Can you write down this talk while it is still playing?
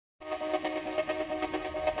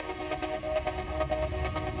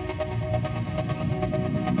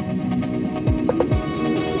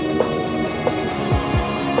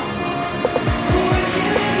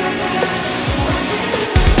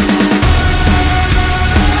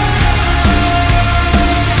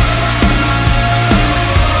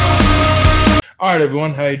All right,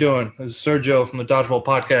 everyone. How you doing? This is Sergio from the Dodgeball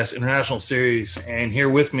Podcast International Series. And here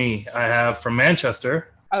with me, I have from Manchester.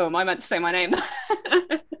 Oh, am I meant to say my name?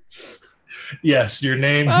 Yes, your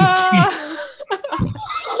name.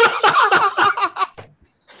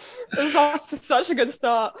 This is off to such a good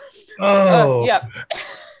start. Oh. Yeah.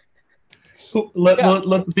 Let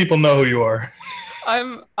the people know who you are.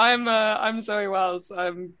 I'm Zoe Wells.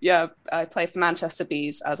 I play for Manchester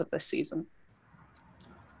Bees as of this season.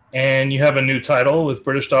 And you have a new title with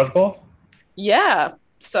British Dodgeball? Yeah.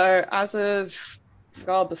 So as of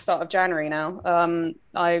the start of January now,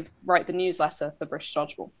 I write the newsletter for British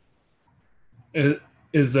Dodgeball.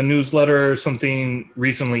 Is the newsletter something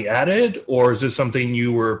recently added, or is this something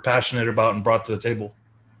you were passionate about and brought to the table?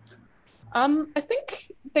 I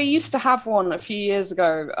think they used to have one a few years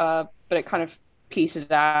ago, but it kind of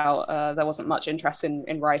petered out. There wasn't much interest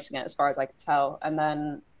in writing it, as far as I could tell. And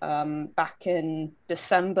then back in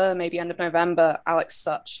December, maybe end of November, Alex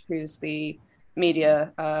Such, who's the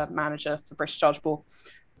media manager for British Dodgeball,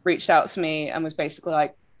 reached out to me and was basically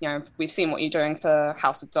like, we've seen what you're doing for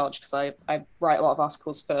House of Dodge, because I write a lot of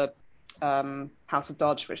articles for House of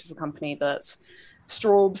Dodge, which is a company that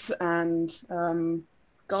Straubs and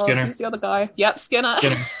Skinner. Who's the other guy? Yep, Skinner.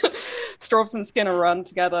 Straubs and Skinner run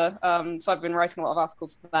together. So I've been writing a lot of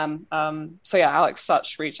articles for them. Alex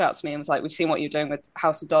Such reached out to me and was like, we've seen what you're doing with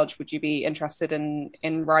House of Dodge. Would you be interested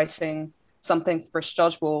in writing something for British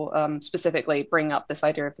Dodgeball, specifically bringing up this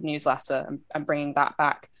idea of the newsletter and bringing that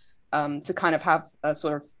back to kind of have a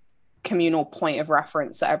sort of communal point of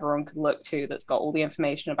reference that everyone could look to that's got all the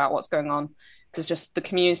information about what's going on. Because just the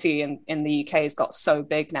community in the UK has got so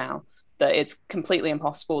big now that it's completely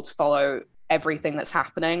impossible to follow everything that's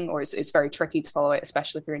happening, or it's very tricky to follow it,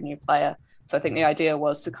 especially if you're a new player. So I think the idea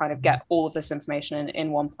was to kind of get all of this information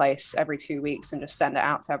in one place every 2 weeks and just send it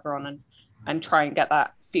out to everyone and try and get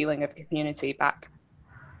that feeling of community back.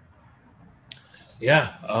 Yeah.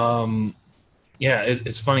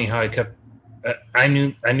 It's funny how I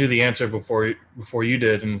knew the answer before you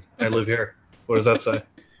did, and I live here. What does that say?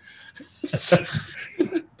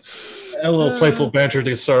 A little playful banter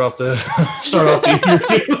to start off the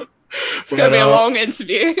interview. It's gonna be a long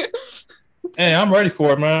interview. Hey, I'm ready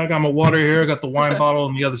for it, man. I got my water here. I got the wine bottle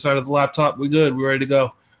on the other side of the laptop. We're good. We're ready to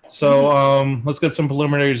go. So let's get some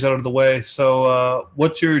preliminaries out of the way. So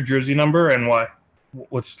what's your jersey number and why?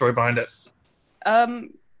 What's the story behind it?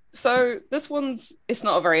 So this it's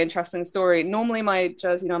not a very interesting story. Normally my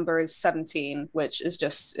jersey number is 17, which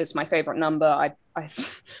is it's my favorite number.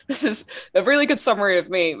 This is a really good summary of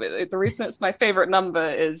me. The reason it's my favorite number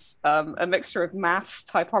is a mixture of maths,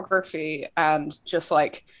 typography, and just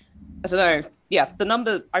like, I don't know. Yeah, the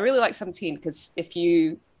number, I really like 17 because if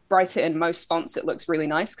you write it in most fonts, it looks really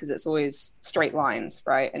nice because it's always straight lines,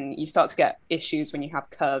 right? And you start to get issues when you have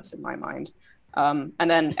curves, in my mind. And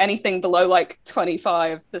then anything below like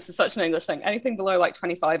 25, this is such an English thing, anything below like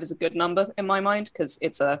 25 is a good number in my mind, because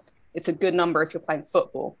it's a good number if you're playing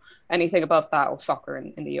football. Anything above that, or soccer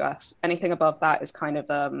in the US, anything above that is kind of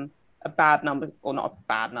a bad number, or not a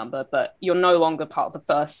bad number, but you're no longer part of the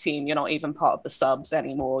first team. You're not even part of the subs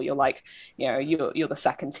anymore. You're like, you're the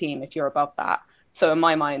second team if you're above that. So in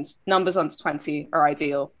my mind, numbers under 20 are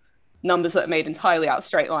ideal. Numbers that are made entirely out of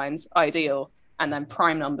straight lines, ideal. And then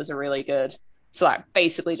prime numbers are really good. So that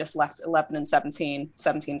basically just left 11 and 17.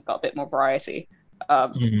 17's got a bit more variety.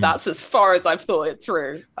 That's as far as I've thought it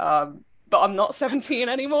through. But I'm not 17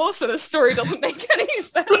 anymore, so the story doesn't make any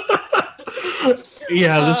sense.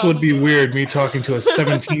 Yeah, this would be weird, me talking to a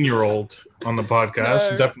 17-year-old on the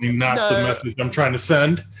podcast. Definitely not the message I'm trying to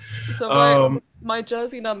send. So my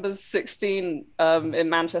jersey number's 16 in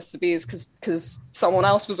Manchester Bees because someone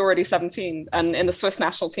else was already 17, and in the Swiss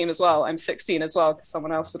national team as well, I'm 16 as well because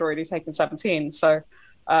someone else had already taken 17. So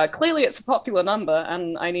clearly it's a popular number,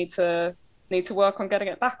 and I need to work on getting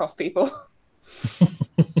it back off people.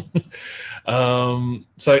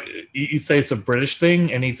 So you say it's a British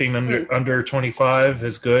thing? Anything under 25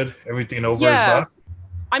 is good? Everything over is bad?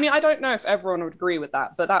 I mean, I don't know if everyone would agree with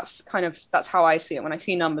that, but that's how I see it when I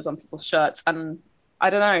see numbers on people's shirts. And I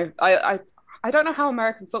don't know. I don't know how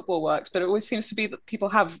American football works, but it always seems to be that people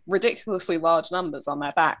have ridiculously large numbers on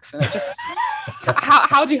their backs. And it just,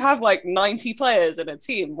 how do you have like 90 players in a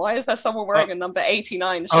team? Why is there someone wearing a number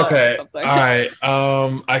 89 shirt or something? All right.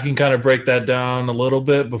 I can kind of break that down a little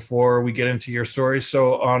bit before we get into your story.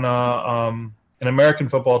 So on an American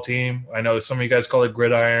football team, I know some of you guys call it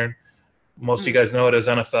gridiron. Most of you guys know it as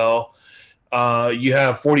NFL. You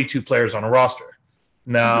have 42 players on a roster.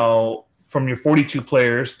 Now, from your 42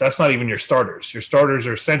 players, that's not even your starters. Your starters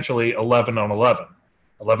are essentially 11 on 11.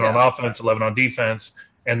 11 on offense, 11 on defense,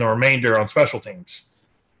 and the remainder on special teams.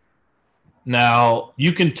 Now,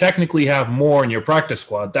 you can technically have more in your practice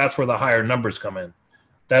squad. That's where the higher numbers come in.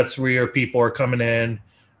 That's where your people are coming in,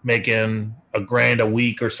 making $1,000 a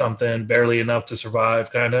week or something, barely enough to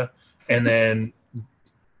survive, kind of. And then,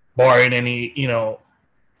 barring any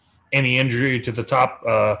injury to the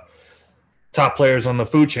top players on the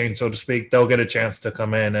food chain, so to speak, they'll get a chance to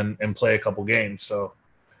come in and play a couple games. So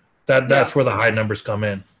that's where the high numbers come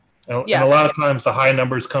in. And a lot of times the high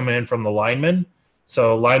numbers come in from the linemen.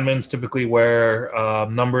 So linemen typically wear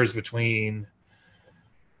numbers between,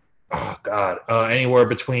 anywhere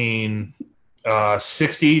between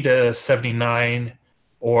 60 to 79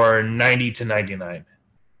 or 90 to 99.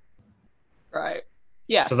 Right.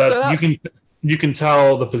 Yeah. So you can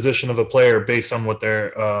tell the position of the player based on what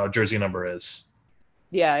their jersey number is.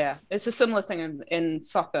 Yeah. It's a similar thing in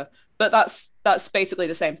soccer, but that's basically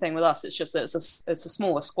the same thing with us. It's just that it's a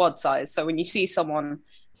smaller squad size. So when you see someone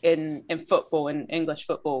in football, in English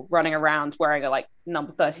football, running around wearing a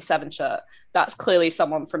number 37 shirt, that's clearly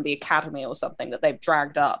someone from the academy or something that they've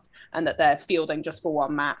dragged up and that they're fielding just for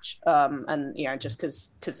one match. And just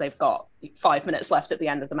because they've got 5 minutes left at the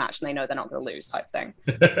end of the match and they know they're not going to lose, type thing.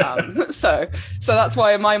 So that's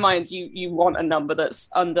why in my mind you want a number that's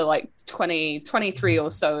under 20, 23 or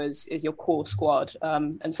so is your core squad.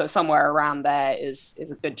 And so somewhere around there is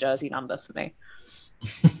a good jersey number for me.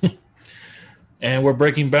 And we're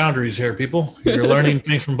breaking boundaries here, people. You're learning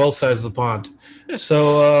things from both sides of the pond.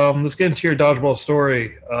 So let's get into your dodgeball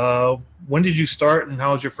story. When did you start, and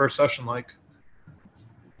how was your first session like?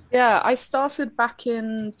 Yeah, I started back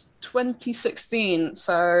in 2016,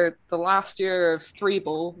 so the last year of three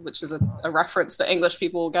ball, which is a reference that English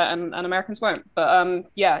people will get and Americans won't. But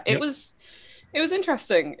it was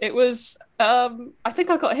interesting. It was I think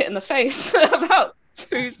I got hit in the face about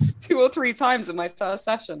two or three times in my first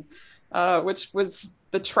session. Which was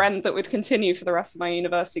the trend that would continue for the rest of my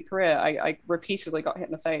university career. I repeatedly got hit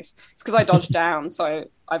in the face. It's because I dodged down. So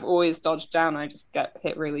I've always dodged down. And I just get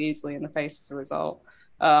hit really easily in the face as a result.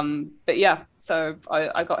 But yeah, so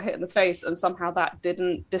I got hit in the face and somehow that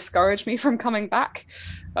didn't discourage me from coming back.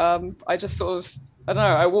 I just sort of, I don't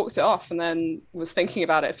know, I walked it off and then was thinking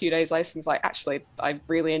about it a few days later and was like, actually, I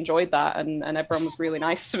really enjoyed that. And everyone was really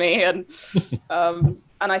nice to me. And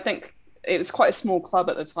I think it was quite a small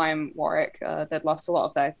club at the time, Warwick. They'd lost a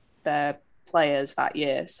lot of their players that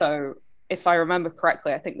year. So if I remember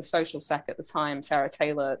correctly, I think the social sec at the time, Sarah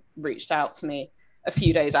Taylor, reached out to me a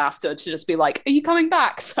few days after to just be like, are you coming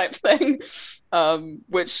back, type thing,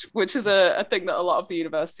 which is a thing that a lot of the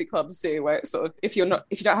university clubs do, where it's sort of if you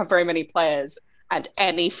don't have very many players and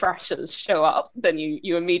any freshers show up, then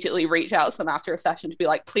you immediately reach out to them after a session to be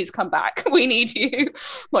like, please come back, we need you.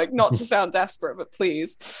 Not to sound desperate, but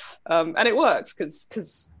please. And it works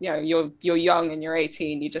because you're young and you're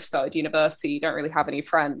 18, you just started university, you don't really have any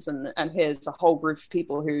friends, and here's a whole group of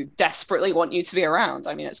people who desperately want you to be around.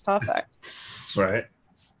 I mean, it's perfect. Right.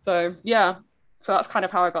 So yeah, so that's kind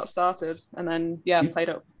of how I got started, and then played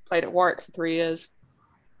at Warwick for 3 years.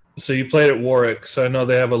 So you played at Warwick, so I know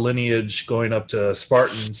they have a lineage going up to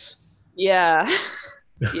Spartans. Yeah.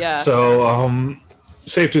 Yeah. So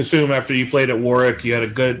safe to assume after you played at Warwick, you had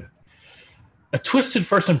a twisted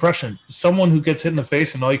first impression. Someone who gets hit in the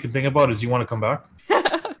face and all you can think about is you want to come back?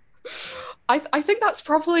 I think that's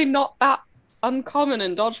probably not that uncommon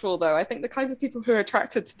in dodgeball, though. I think the kinds of people who are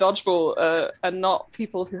attracted to dodgeball are not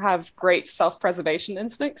people who have great self-preservation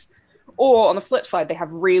instincts. Or on the flip side, they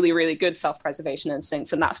have really, really good self-preservation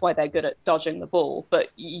instincts, and that's why they're good at dodging the ball. But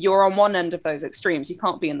you're on one end of those extremes. You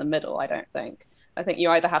can't be in the middle, I don't think. I think you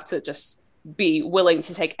either have to just be willing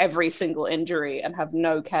to take every single injury and have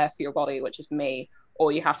no care for your body, which is me,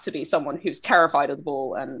 or you have to be someone who's terrified of the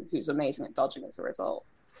ball and who's amazing at dodging as a result.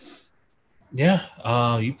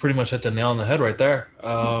 Yeah, you pretty much hit the nail on the head right there.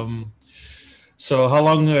 So how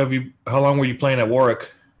long were you playing at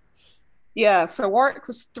Warwick? Yeah, so Warwick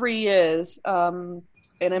was 3 years. And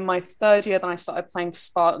in my third year, then I started playing for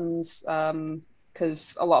Spartans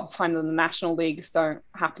because a lot of the time the national leagues don't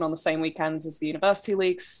happen on the same weekends as the university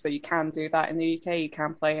leagues. So you can do that in the UK. You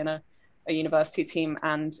can play in a university team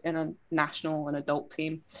and in a national and adult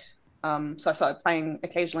team. So I started playing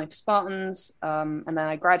occasionally for Spartans. And then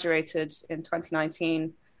I graduated in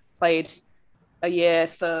 2019, played a year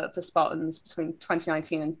for Spartans between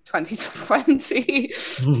 2019 and 2020.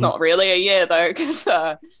 It's not really a year though, because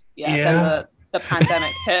then the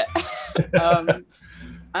pandemic hit.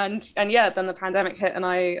 And then the pandemic hit, and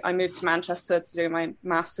I moved to Manchester to do my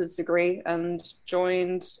master's degree and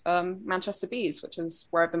joined Manchester Bees, which is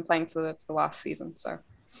where I've been playing for the last season. So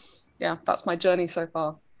yeah, that's my journey so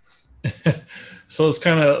far. So let's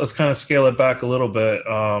kind of scale it back a little bit.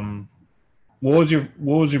 what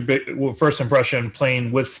was your first impression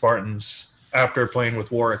playing with Spartans after playing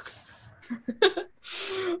with Warwick?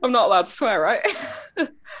 I'm not allowed to swear, right?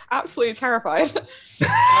 Absolutely terrified.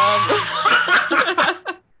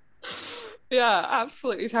 Yeah,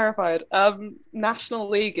 absolutely terrified. National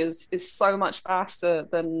League is so much faster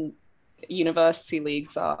than university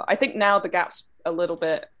leagues are. I think now the gap's a little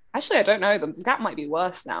bit. Actually, I don't know. The gap might be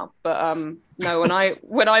worse now. But no,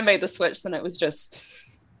 when I made the switch, then it was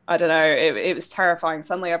just, I don't know. It was terrifying.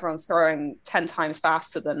 Suddenly, everyone's throwing 10 times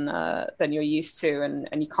faster than you're used to,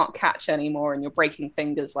 and you can't catch anymore, and you're breaking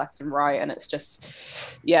fingers left and right, and it's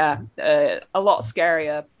just, yeah, a lot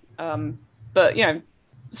scarier. But you know,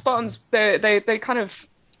 Spartans, they kind of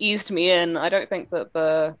eased me in. I don't think that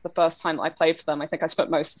the first time I played for them, I think I spent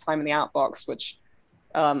most of the time in the outbox, which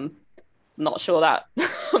I'm not sure that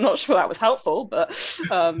was helpful, but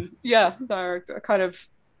yeah, they kind of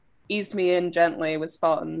eased me in gently with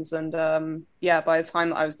Spartans, and yeah, by the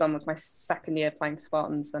time that I was done with my second year playing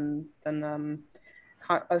Spartans, then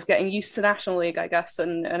I was getting used to National League, I guess,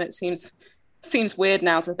 and it seems weird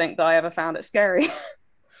now to think that I ever found it scary.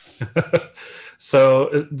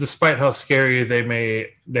 So, despite how scary they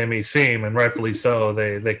may seem, and rightfully so,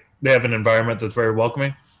 they have an environment that's very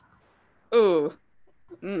welcoming. Ooh.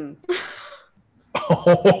 You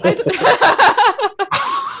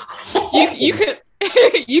can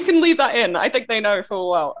you can leave that in. I think they know full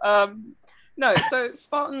well. No, so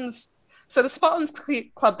Spartans. So the Spartans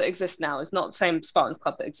club that exists now is not the same Spartans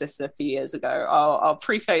club that existed a few years ago. I'll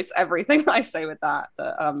preface everything I say with that.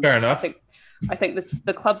 But fair enough. I think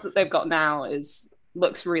the club that they've got now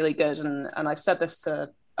looks really good, and I've said this to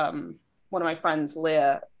one of my friends,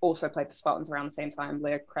 Leah, also played for Spartans around the same time,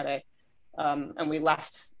 Leah Crede, and we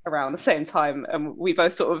left around the same time, and we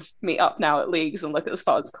both sort of meet up now at leagues and look at the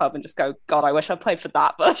Spartans club and just go, God, I wish I played for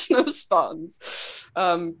that version of Spartans.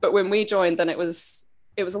 But when we joined, then it was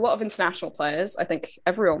a lot of international players. I think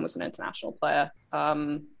everyone was an international player,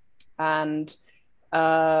 and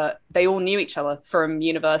they all knew each other from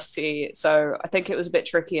university. So I think it was a bit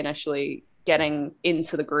tricky initially getting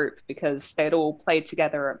into the group because they'd all played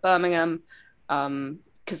together at Birmingham.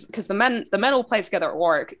 Because the men all played together at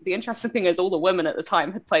Warwick. The interesting thing is all the women at the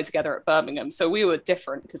time had played together at Birmingham. So we were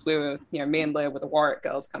different because we were, me and Leah were the Warwick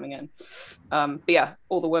girls coming in. But yeah,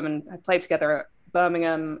 all the women had played together at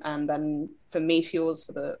Birmingham, and then for Meteors,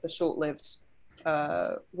 for the short-lived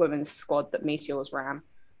women's squad that Meteors ran,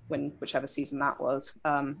 whichever season that was,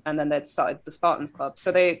 and then they'd started the Spartans club,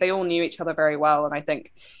 so they all knew each other very well, and I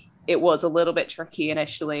think it was a little bit tricky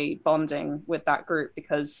initially bonding with that group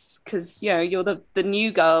because you're the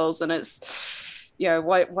new girls, and it's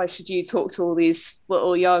why should you talk to all these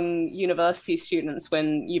little young university students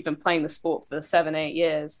when you've been playing the sport for 7-8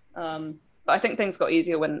 years. But I think things got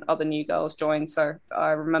easier when other new girls joined. So I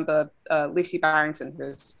remember Lucy Barrington,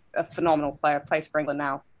 who's a phenomenal player, plays for England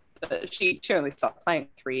now. But she only started playing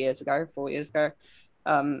 4 years ago.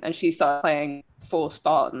 And she started playing for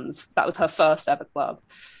Spartans. That was her first ever club.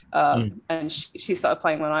 And she started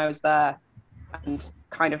playing when I was there. And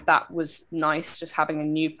kind of that was nice, just having a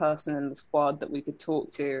new person in the squad that we could talk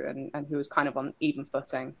to and who was kind of on even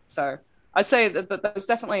footing. So I'd say that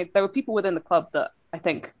there were people within the club that I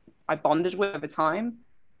think I bonded with over time,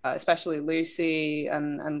 especially Lucy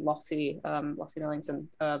and Lottie Millington,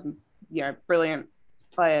 brilliant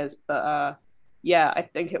players. But yeah, I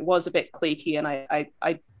think it was a bit cliquey, and I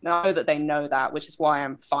know that they know that, which is why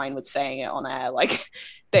I'm fine with saying it on air. Like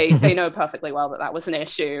they know perfectly well that was an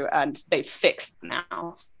issue, and they've fixed it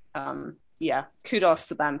now. Yeah, kudos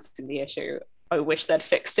to them for the issue. I wish they'd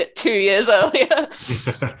fixed it 2 years earlier.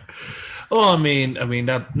 Well, I mean,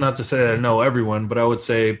 not to say that I know everyone, but I would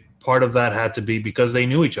say part of that had to be because they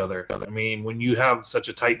knew each other. I mean, when you have such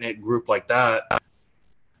a tight-knit group like that,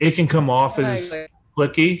 it can come off as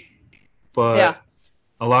cliquey, but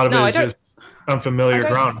a lot of it is just unfamiliar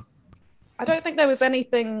ground. I don't think there was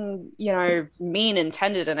anything, mean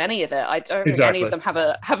intended in any of it. I don't think any of them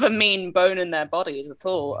have a mean bone in their bodies at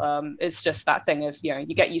all. It's just that thing of, you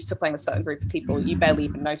get used to playing a certain group of people. You barely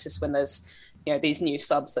even notice when there's, these new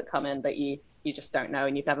subs that come in that you just don't know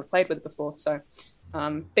and you've never played with before. So,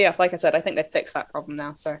 but yeah, like I said, I think they've fixed that problem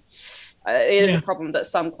now. So it is a problem that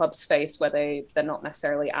some clubs face where they're not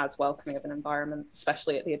necessarily as welcoming of an environment,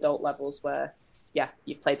 especially at the adult levels where,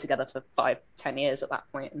 you've played together for 5-10 years at that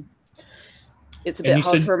point. And it's a bit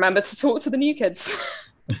hard to remember to talk to the new kids.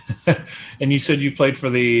 And you said you played for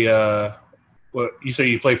the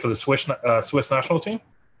Swiss national team?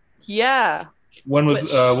 Yeah. When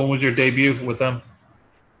was your debut with them?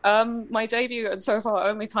 My debut, and so far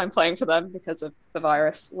only time playing for them because of the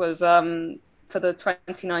virus, was for the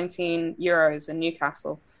 2019 Euros in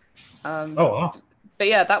Newcastle. Um, Oh wow. but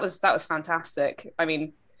yeah, that was fantastic. I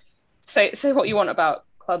mean, say what you want about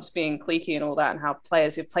clubs being cliquey and all that, and how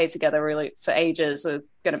players who've played together really for ages are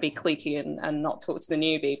going to be cliquey and not talk to the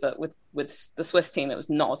newbie. But with the Swiss team, it was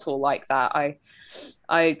not at all like that.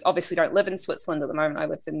 I obviously don't live in Switzerland at the moment. I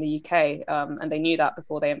live in the UK, and they knew that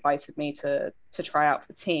before they invited me to try out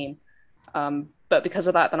for the team. But because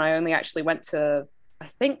of that, then I only actually went to, I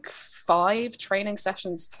think, 5 training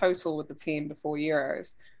sessions total with the team before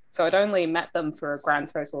Euros. So I'd only met them for a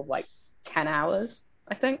grand total of like 10 hours,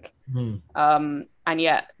 I think. And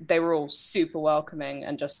yet they were all super welcoming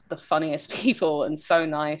and just the funniest people and so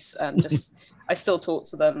nice. And just, I still talk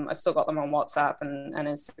to them. I've still got them on WhatsApp and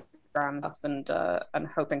Instagram stuff, and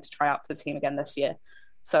hoping to try out for the team again this year.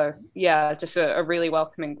 So yeah, just a really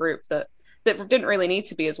welcoming group that didn't really need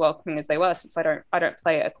to be as welcoming as they were, since I don't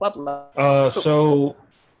play at a club level. So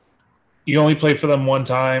you only played for them one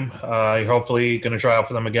time. You're hopefully going to try out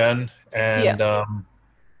for them again, and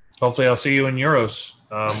hopefully I'll see you in Euros.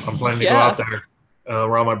 I'm planning to go out there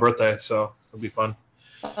around my birthday, so it'll be fun.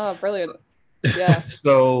 Oh, brilliant! Yeah.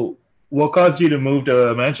 So, what caused you to move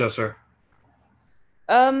to Manchester?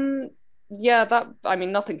 Yeah, I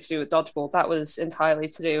mean, nothing to do with dodgeball. That was entirely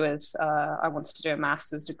to do with I wanted to do a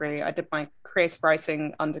master's degree. I did my creative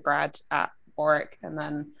writing undergrad at Warwick, and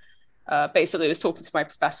then basically was talking to my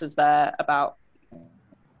professors there about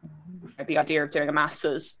the idea of doing a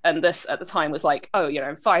master's. And this at the time was like, oh, in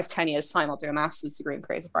 5-10 years time I'll do a master's degree in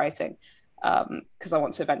creative writing, because I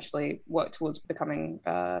want to eventually work towards becoming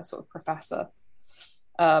a sort of professor.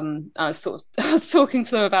 I was talking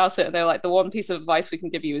to them about it, and they're like, the one piece of advice we can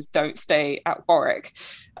give you is don't stay at Warwick,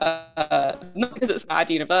 not because it's a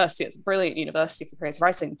bad university, it's a brilliant university for creative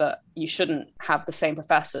writing, but you shouldn't have the same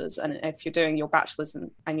professors. And if you're doing your bachelor's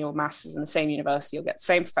and your master's in the same university, you'll get the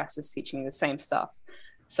same professors teaching you the same stuff.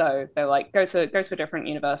 So they're like, go to a different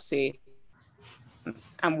university.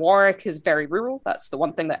 And Warwick is very rural. That's the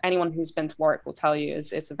one thing that anyone who's been to Warwick will tell you,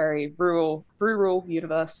 is it's a very rural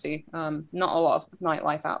university. Not a lot of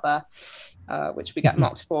nightlife out there, which we get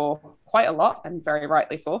mocked for quite a lot, and very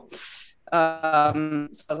rightly for. So I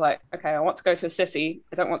was like, okay, I want to go to a city.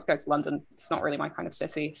 I don't want to go to London. It's not really my kind of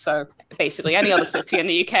city. So basically any other city in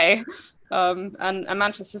the UK. And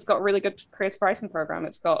Manchester's got a really good creative writing program.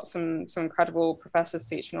 It's got some incredible professors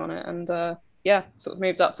teaching on it. And sort of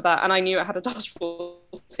moved up for that. And I knew it had a dodgeball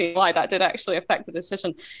team. Why that did actually affect the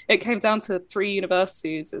decision. It came down to 3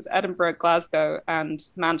 universities. It's Edinburgh, Glasgow, and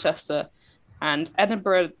Manchester. And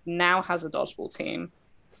Edinburgh now has a dodgeball team.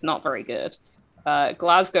 It's not very good.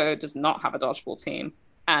 Glasgow does not have a dodgeball team.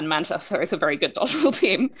 And Manchester is a very good dodgeball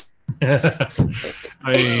team.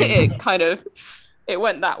 It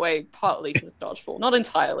went that way partly because of dodgeball. Not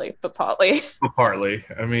entirely, but partly. Partly.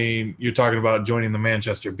 I mean, you're talking about joining the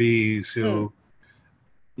Manchester Bees, who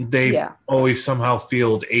they always somehow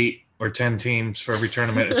field 8 or 10 teams for every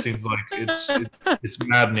tournament. It seems like it's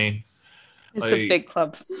maddening. It's a big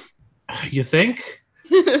club. You think?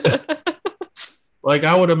 Like,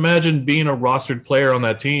 I would imagine being a rostered player on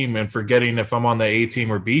that team and forgetting if I'm on the A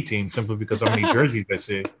team or B team simply because how many jerseys I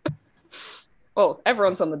see. Well,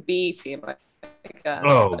 everyone's on the B team.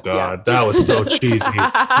 Oh God, that was so cheesy. Jesus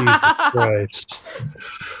Christ!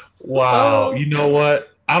 Wow, you know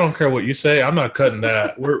what? I don't care what you say. I'm not cutting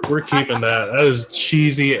that. We're keeping that. That is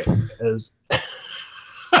cheesy as.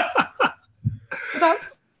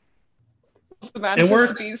 That's the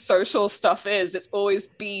Manchester Bees social stuff is. It's always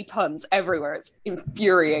bee puns everywhere. It's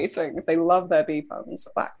infuriating. They love their bee puns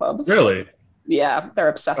at that club. Really? Yeah, they're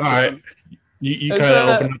obsessed with them. You kind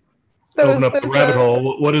of open up the rabbit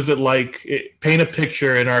hole. What is it like? Paint a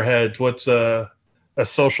picture in our heads. What's a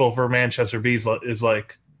social for Manchester Bees is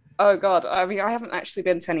like? Oh God, I mean, I haven't actually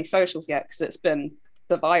been to any socials yet because it's been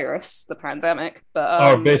the virus, the pandemic.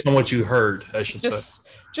 But based on what you heard, I should say.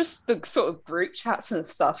 Just the sort of group chats and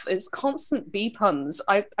stuff is constant bee puns.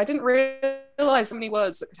 I didn't realize how many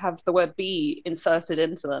words that could have the word bee inserted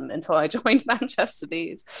into them until I joined Manchester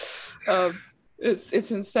Bees.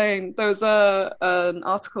 It's insane. There was an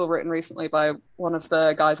article written recently by one of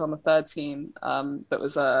the guys on the third team that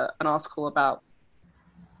was an article about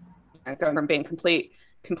going from being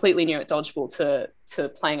completely new at dodgeball to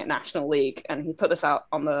playing at National League, and he put this out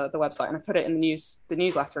on the website, and I put it in the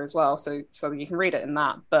newsletter as well, so you can read it in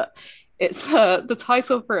that. But it's the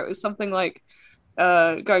title for it was something like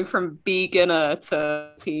going from beginner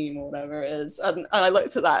to team or whatever it is, and I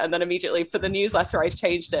looked at that, and then immediately for the newsletter I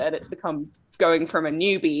changed it, and it's become going from a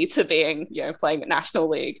newbie to being playing at National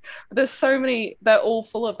League. But there's so many, they're all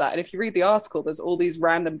full of that, and if you read the article, there's all these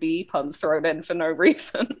random bee puns thrown in for no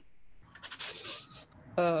reason.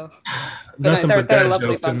 Nothing but dad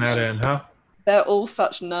jokes in that end, huh? They're all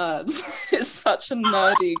such nerds. It's such a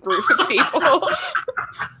nerdy group of people.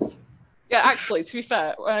 Yeah, actually, to be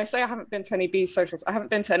fair, when I say I haven't been to any B socials, I haven't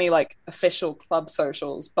been to any like official club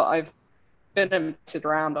socials, but I've been invited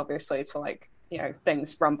around, obviously, to like,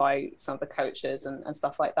 things run by some of the coaches and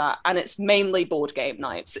stuff like that. And it's mainly board game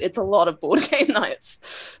nights. It's a lot of board game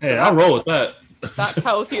nights. Hey, I'll roll with that. That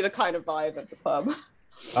tells you the kind of vibe of the pub.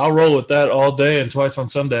 I'll roll with that all day and twice on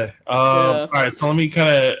Sunday. All right, so I'm going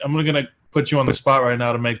to put you on the spot right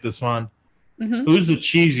now to make this fun. Mm-hmm. Who's the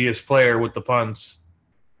cheesiest player with the puns?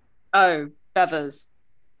 Oh, Bevers.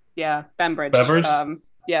 Yeah, Bembridge. Bevers?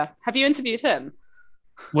 Yeah. Have you interviewed him?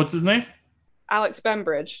 What's his name? Alex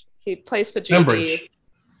Bembridge. He plays for GB. Bembridge.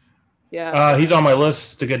 Yeah. He's on my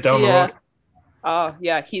list to get down the road. Oh,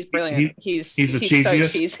 yeah, he's brilliant. He's so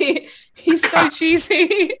cheesy. He's so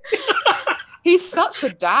cheesy. He's such a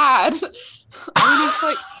dad. I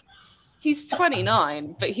mean, he's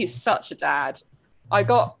 29, but he's such a dad.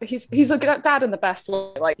 He's a good dad in the best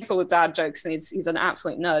way. Like, he's all the dad jokes, and he's an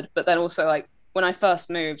absolute nerd. But then also, like, when I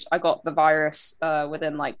first moved, I got the virus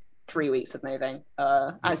within like 3 weeks of moving,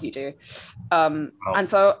 as you do. And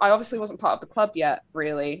so I obviously wasn't part of the club yet,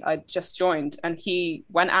 really. I just joined, and he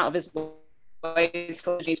went out of his way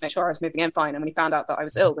to make sure I was moving in fine. And when he found out that I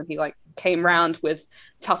was ill, then he like came round with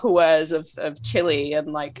Tupperwares of chili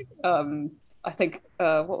and like I think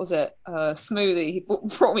what was it? Smoothie. He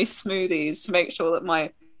brought me smoothies to make sure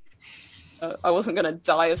that I wasn't going to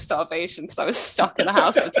die of starvation because I was stuck in the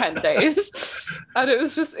house for 10 days. And it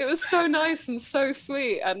was so nice and so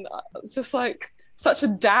sweet. And it's just like such a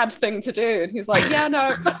dad thing to do. And he's like, yeah,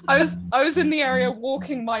 no, I was in the area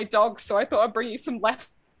walking my dog, so I thought I'd bring you some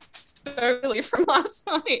leftovers from last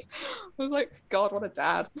night. I was like, God, what a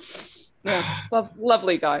dad. Yeah,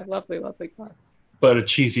 lovely guy. Lovely guy. But a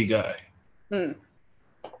cheesy guy.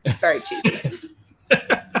 Very cheesy.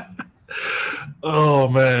 Oh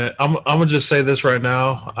man, I'm gonna just say this right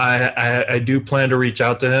now. I do plan to reach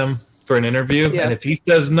out to him for an interview, and if he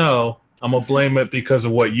says no, I'm gonna blame it because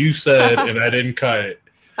of what you said, and I didn't cut it.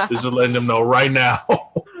 Just letting him know right now.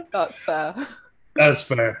 That's fair. That's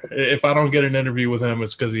fair. If I don't get an interview with him,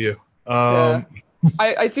 it's because of you. I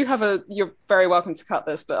do have you're very welcome to cut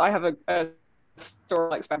this, but I have a story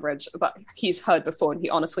like Bembridge that he's heard before, and he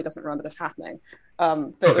honestly doesn't remember this happening.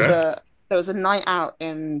 There was a night out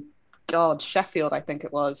in Sheffield, I think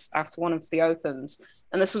it was, after one of the Opens,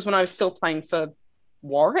 and this was when I was still playing for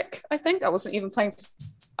Warwick. I think I wasn't even playing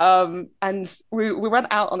for and we went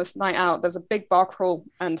out on this night out. There's a big bar crawl,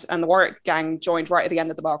 and the Warwick gang joined right at the end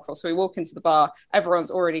of the bar crawl, so we walk into the bar,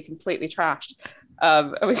 everyone's already completely trashed,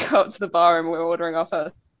 and we go up to the bar and we're ordering off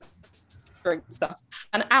a drink stuff,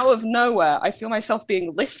 and out of nowhere I feel myself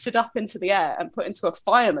being lifted up into the air and put into a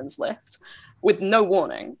fireman's lift with no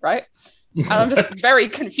warning, right? And I'm just very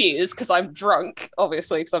confused because I'm drunk,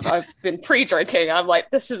 obviously, because I've been pre-drinking. I'm like,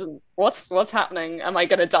 this isn't, what's happening? Am I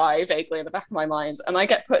going to die? Vaguely in the back of my mind. And I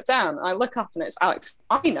get put down. I look up and it's Alex.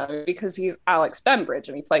 I know because he's Alex Bembridge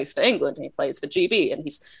and he plays for England and he plays for GB and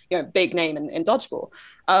he's, big name in dodgeball.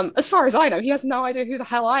 As far as I know, he has no idea who the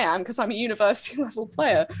hell I am because I'm a university level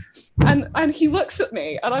player. And he looks at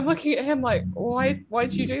me and I'm looking at him like,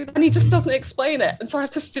 why'd you do that? And he just doesn't explain it. And so I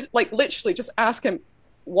have to literally just ask him,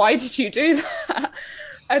 why did you do that?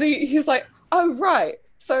 And he's like, oh, right.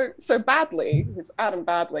 So Badley, it's Adam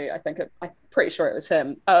Badley, I'm pretty sure it was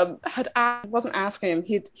him, wasn't asking him,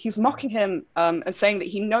 he's mocking him and saying that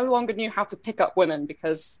he no longer knew how to pick up women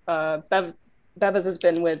because Bevers has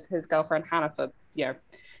been with his girlfriend Hannah for,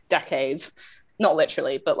 decades. Not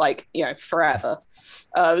literally, but forever.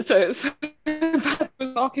 So Bad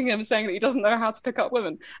was mocking him, saying that he doesn't know how to pick up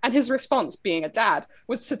women. And his response, being a dad,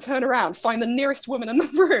 was to turn around, find the nearest woman in the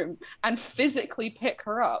room, and physically pick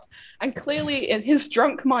her up. And clearly, in his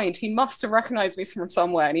drunk mind, he must have recognized me from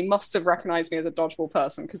somewhere, and he must have recognized me as a dodgeball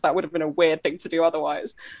person, because that would have been a weird thing to do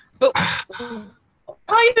otherwise. But what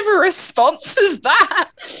kind of a response is that?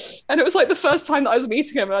 And it was like the first time that I was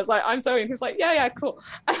meeting him, and I was like, I'm Zoe, and he was like, yeah, cool.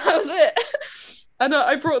 And that was it. And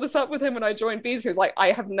I brought this up with him when I joined Bees. He was like,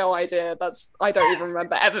 I have no idea. I don't even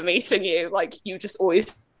remember ever meeting you. Like, you just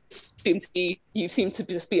always seem to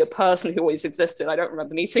just be a person who always existed. I don't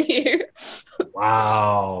remember meeting you.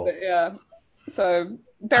 Wow. But yeah. So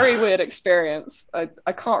very weird experience. I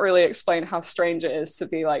can't really explain how strange it is to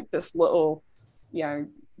be like this little,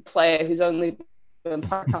 player who's only been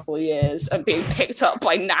for a couple of years and being picked up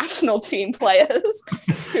by national team players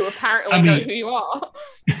who apparently know who you are.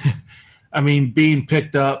 I mean, being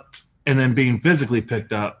picked up and then being physically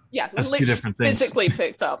picked up. Yeah, that's two different things. Physically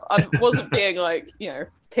picked up. I wasn't being like,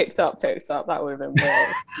 picked up. That would have been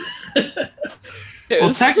weird.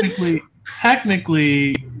 Well, technically,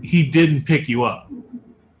 he didn't pick you up.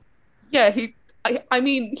 Yeah, I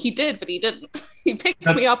mean, he did, but he didn't. He picked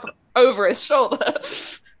me up over his shoulder.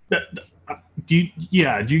 Do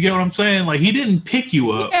you get what I'm saying? Like, he didn't pick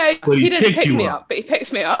you up. Yeah, but he didn't pick me up. up, but he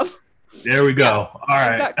picked me up. There we go. Yeah, all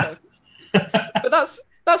right. Exactly. But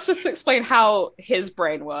that's just to explain how his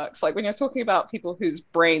brain works. Like, when you're talking about people whose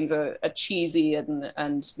brains are cheesy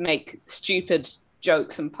and make stupid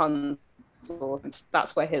jokes and puns,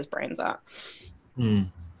 that's where his brain's at.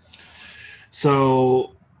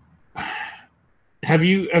 So, have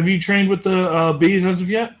you trained with the bees as of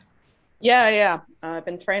yet? Yeah. I've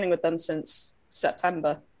been training with them since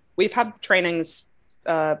September. We've had trainings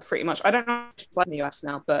pretty much. I don't know if it's like in the US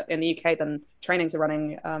now, but in the UK, then trainings are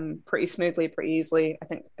running pretty smoothly, pretty easily. I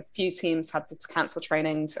think a few teams had to cancel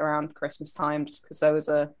trainings around Christmas time just because there was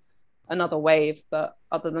another wave. But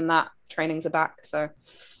other than that, trainings are back. So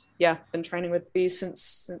yeah, been training with bees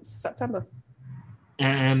since September.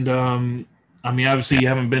 And I mean, obviously you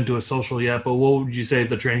haven't been to a social yet, but what would you say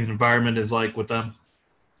the training environment is like with them?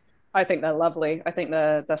 I think they're lovely. I think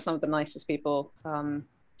they're some of the nicest people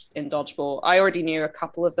in dodgeball. I already knew a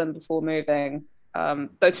couple of them before moving. Though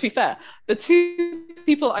to be fair, the two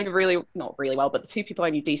people I knew not really well, but the two people I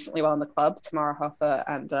knew decently well in the club, Tamara Hoffer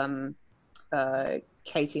and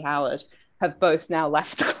Katie Howard, have both now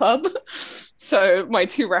left the club. So my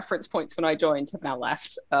two reference points when I joined have now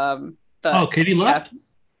left. Katie left?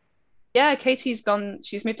 Yeah, Katie's gone.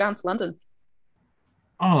 She's moved down to London.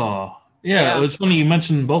 Oh, yeah. It's funny you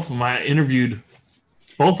mentioned both of them. I interviewed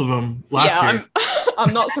both of them last year.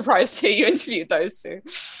 I'm not surprised to hear you interviewed those two.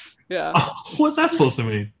 Yeah. Oh, what's that supposed to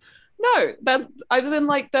mean? No, I was in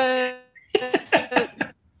like I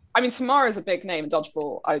mean, Tamara's a big name in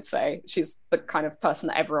dodgeball, I would say. She's the kind of person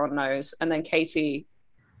that everyone knows. And then Katie,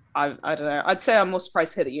 I don't know. I'd say I'm more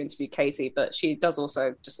surprised to hear that you interviewed Katie, but she does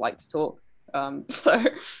also just like to talk. So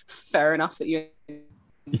fair enough that you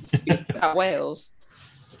interviewed at Wales.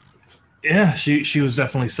 Yeah, she was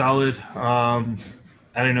definitely solid. I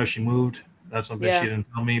didn't know she moved. That's something she didn't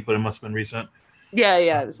tell me, but it must have been recent. Yeah,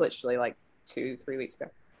 it was literally like 2-3 weeks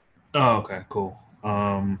ago. Oh, okay, cool.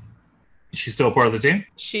 She's still part of the team?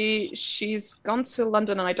 She's gone to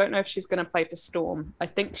London, and I don't know if she's going to play for Storm. I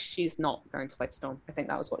think she's not going to play for Storm. I think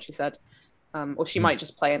that was what she said. Or she might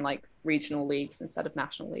just play in like regional leagues instead of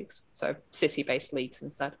national leagues. So city-based leagues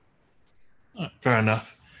instead. Fair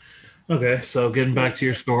enough. Okay, so getting back to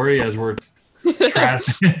your story as we're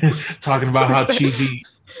talking about how cheesy.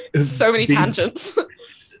 So many tangents.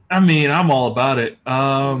 I mean, I'm all about it.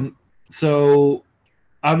 So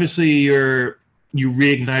obviously you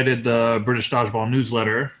reignited the British Dodgeball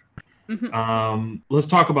newsletter. Mm-hmm. Let's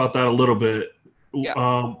talk about that a little bit.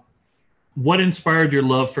 Yeah. What inspired your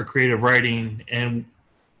love for creative writing, and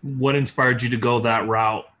what inspired you to go that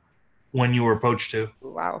route when you were approached to?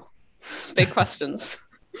 Wow. Big questions.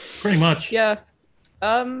 Pretty much. Yeah.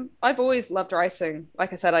 I've always loved writing.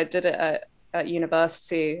 Like I said, I did it at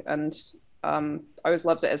university, and I always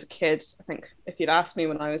loved it as a kid. I think if you'd asked me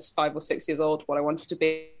when I was 5 or 6 years old what I wanted to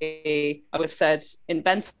be, I would have said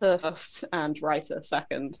inventor first and writer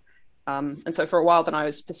second. And so for a while then I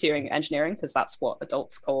was pursuing engineering because that's what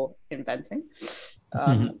adults call inventing.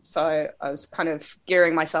 So I was kind of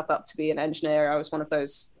gearing myself up to be an engineer. I was one of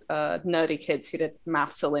those nerdy kids who did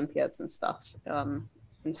maths Olympiads and stuff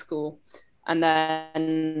in school. And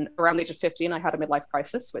then around the age of 15, I had a midlife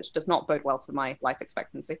crisis, which does not bode well for my life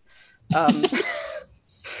expectancy.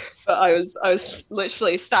 But I was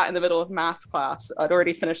literally sat in the middle of maths class. I'd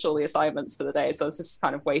already finished all the assignments for the day, so I was just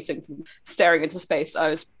kind of waiting, staring into space. I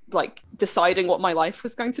was like deciding what my life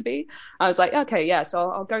was going to be. I was like, okay, yeah,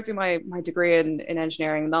 so I'll go do my degree in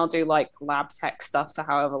engineering, and I'll do like lab tech stuff for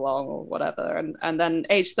however long or whatever. And then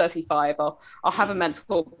age 35, I'll have a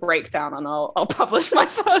mental breakdown and I'll publish my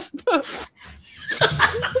first book.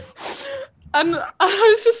 And I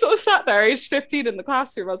was just sort of sat there, age 15 in the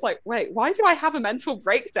classroom. I was like, wait, why do I have a mental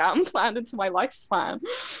breakdown planned into my life plan?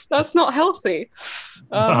 That's not healthy.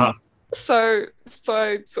 So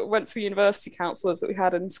I sort of went to the university counselors that we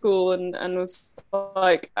had in school and was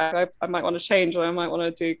like, I might want to change, or I might want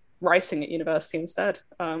to do writing at university instead.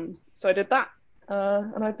 So I did that.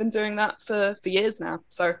 And I've been doing that for years now.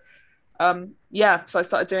 So so I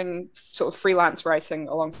started doing sort of freelance writing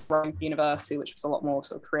alongside university, which was a lot more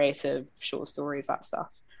sort of creative, short stories, that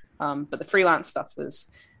stuff. But the freelance stuff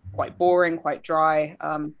was quite boring, quite dry,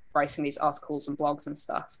 writing these articles and blogs and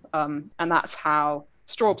stuff. And that's how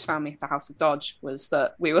Straubs found me for House of Dodge, was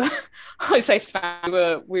that we were,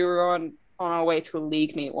 we were on our way to a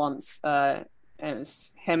league meet once. It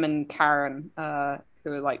was him and Karen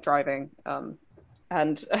who were like driving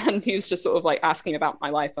and he was just sort of like asking about my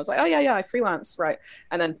life. I was like, oh yeah, I freelance, right?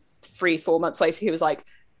 And then 3-4 months later, he was like,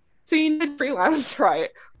 so you did freelance, right?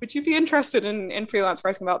 Would you be interested in freelance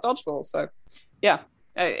writing about dodgeball? So yeah,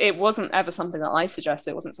 it wasn't ever something that I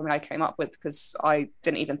suggested. It wasn't something I came up with because I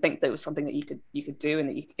didn't even think that it was something that you could do and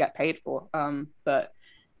that you could get paid for. But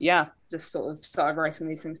yeah, just sort of started writing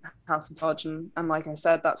these things about House of Dodge, and like I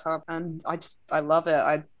said, that's how. And I love it.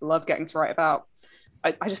 I love getting to write about.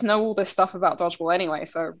 I just know all this stuff about dodgeball anyway,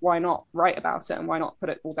 so why not write about it and why not put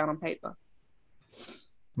it all down on paper?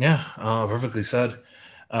 Yeah, perfectly said.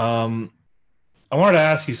 I wanted to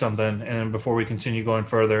ask you something, and before we continue going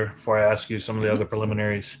further, before I ask you some of the other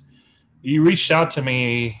preliminaries, you reached out to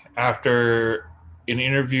me after an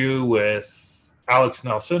interview with Alex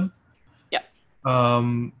Nelson. Yeah.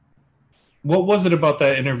 What was it about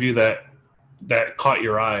that interview that caught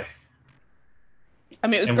your eye? I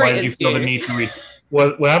mean, it was a great interview. Why did you feel the need to read?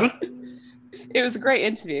 What happened? It was a great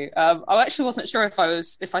interview. I actually wasn't sure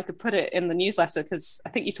if I could put it in the newsletter because I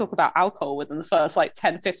think you talk about alcohol within the first like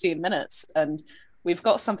 10-15 minutes, and we've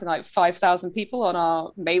got something like 5,000 people on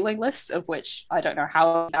our mailing list, of which I don't know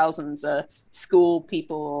how thousands are school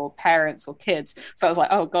people or parents or kids. So I was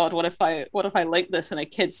like, oh God, what if I link this and a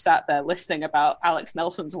kid sat there listening about Alex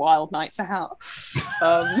Nelson's wild nights out?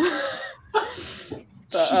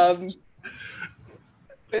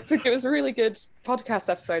 It was a really good podcast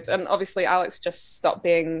episode, and obviously Alex just stopped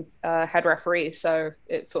being head referee, so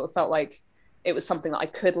it sort of felt like it was something that I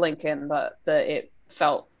could link in, that it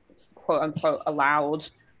felt quote unquote allowed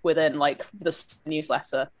within like the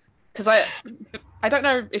newsletter. Because I don't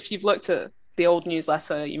know if you've looked at the old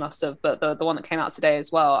newsletter, you must have, but the one that came out today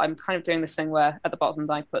as well, I'm kind of doing this thing where at the bottom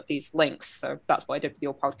I put these links, so that's what I did with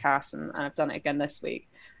your podcast, and I've done it again this week.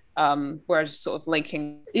 Where I just sort of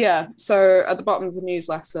linking. Yeah, so at the bottom of the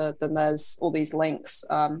newsletter, then there's all these links.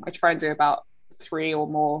 I try and do about 3 or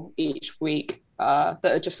more each week that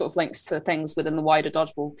are just sort of links to things within the wider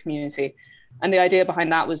dodgeball community. And the idea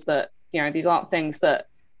behind that was that, these aren't things that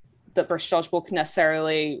British Dodgeball can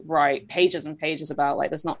necessarily write pages and pages about. Like,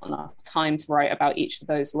 there's not enough time to write about each of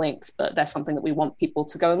those links, but they're something that we want people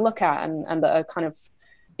to go and look at, and that are kind of,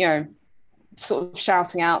 sort of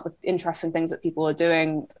shouting out the interesting things that people are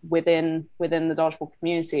doing within the dodgeball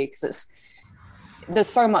community, because there's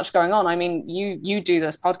so much going on. I mean, you do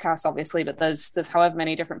this podcast obviously, but there's however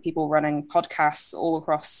many different people running podcasts all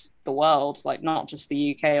across the world, like not just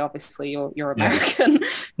the UK, obviously you're American.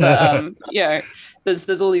 But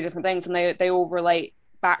there's all these different things, and they all relate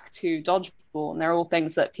back to dodgeball, and they're all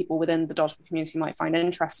things that people within the dodgeball community might find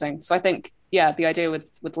interesting. So I think the idea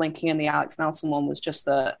with linking in the Alex Nelson one was just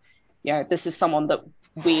that this is someone that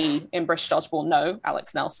we in British Dodgeball know,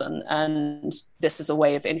 Alex Nelson, and this is a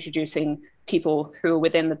way of introducing people who are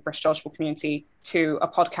within the British Dodgeball community to a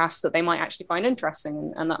podcast that they might actually find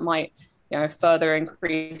interesting, and that might further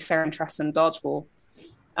increase their interest in dodgeball.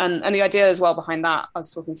 And the idea as well behind that, I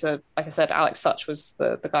was talking to, like I said, Alex Such was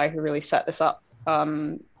the guy who really set this up.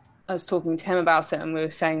 I was talking to him about it, and we were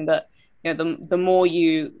saying that the more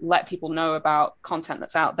you let people know about content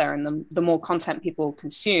that's out there, and the more content people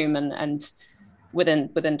consume, and within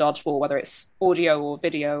dodgeball, whether it's audio or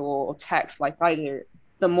video or text like I do,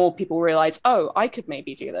 the more people realize, oh, I could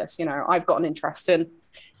maybe do this. I've got an interest in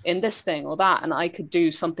this thing or that, and I could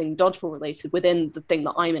do something dodgeball related within the thing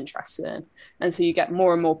that I'm interested in. And so you get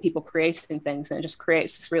more and more people creating things, and it just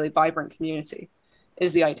creates this really vibrant community,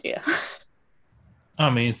 is the idea. I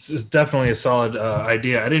mean, it's definitely a solid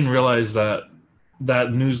idea. I didn't realize that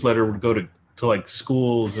newsletter would go to like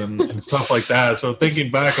schools and stuff like that. So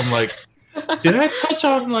thinking back, I'm like, did I touch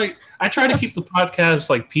on, like, I try to keep the podcast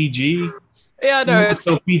like PG. Yeah, no, it's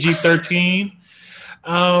so PG-13.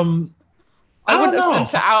 I wouldn't have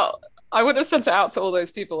sent it out. I wouldn't have sent it out to all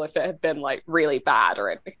those people if it had been like really bad or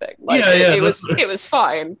anything. Like, it was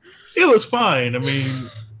fine. It was fine. I mean,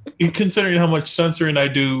 considering how much censoring I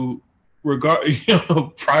do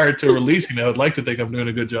prior to releasing it, I would like to think I'm doing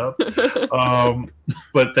a good job.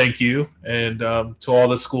 But thank you. And to all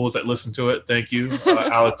the schools that listen to it, thank you.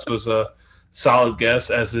 Alex was a solid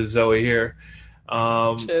guest, as is Zoe here.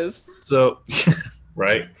 Cheers. So,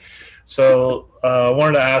 right. So I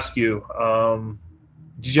wanted to ask you,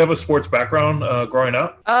 did you have a sports background growing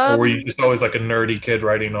up? Or were you just always like a nerdy kid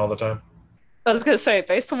writing all the time? I was going to say,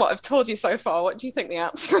 based on what I've told you so far, what do you think the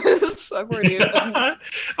answer is? I've already I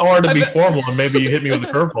wanted to be formal, and maybe you hit me with a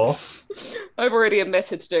curveball. I've already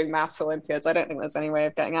admitted to doing maths Olympiads. I don't think there's any way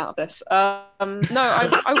of getting out of this. No,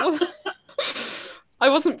 I I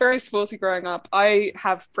wasn't very sporty growing up. I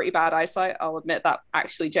have pretty bad eyesight. I'll admit that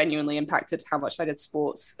actually genuinely impacted how much I did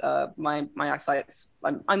sports. My eyesight,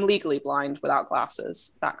 I'm legally blind without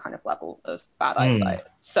glasses, that kind of level of bad eyesight.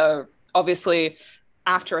 So obviously,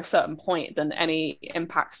 after a certain point, then any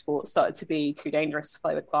impact sports started to be too dangerous to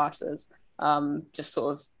play with glasses. Just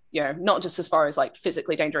sort of, not just as far as like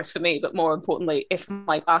physically dangerous for me, but more importantly, if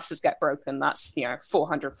my glasses get broken, that's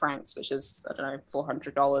 400 francs, which is, I don't know,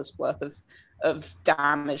 $400 worth of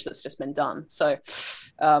damage that's just been done. So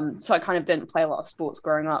I kind of didn't play a lot of sports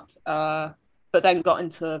growing up, but then got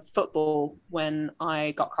into football when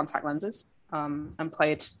I got contact lenses. And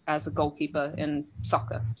played as a goalkeeper in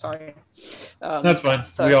soccer. Sorry. That's fine.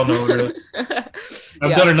 So, we all know what it is.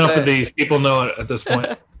 I've done enough of these. People know it at this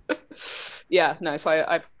point. So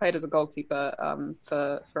I played as a goalkeeper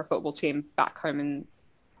for a football team back home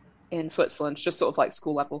in Switzerland, just sort of like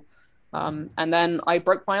school level. And then I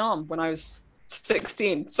broke my arm when I was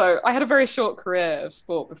 16. So I had a very short career of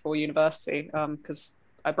sport before university because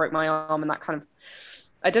I broke my arm and that kind of...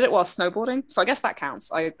 I did it while snowboarding, so I guess that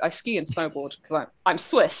counts. I ski and snowboard because I'm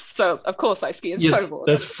Swiss, so of course I ski and snowboard.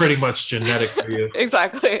 That's pretty much genetic for you.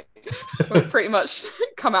 Exactly. We pretty much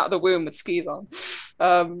come out of the womb with skis on.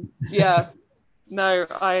 No,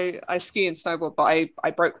 I ski and snowboard, but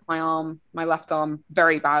I broke my left arm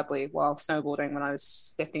very badly while snowboarding when I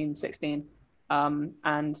was 15, 16.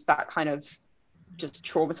 And that kind of just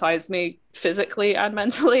traumatized me physically and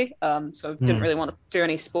mentally. So I didn't really want to do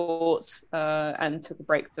any sports and took a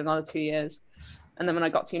break for another 2 years. And then when I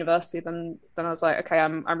got to university, then I was like, okay,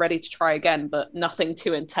 I'm ready to try again, but nothing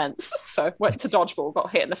too intense. So I went to dodgeball,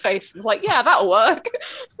 got hit in the face, and was like, yeah, that'll work.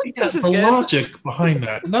 This is good. Logic behind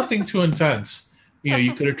that, nothing too intense.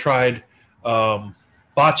 You could have tried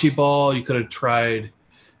bocce ball. You could have tried,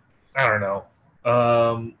 I don't know.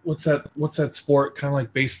 What's that sport, kind of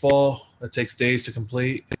like baseball, that takes days to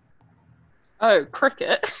complete? Oh,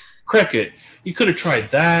 cricket. You could have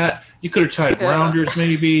tried that. You could have tried rounders,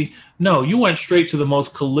 maybe. No, you went straight to the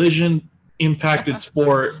most collision impacted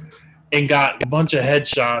sport and got a bunch of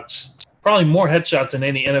headshots, probably more headshots than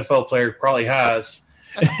any NFL player probably has,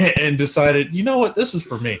 and decided, you know what, this is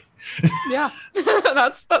for me. Yeah,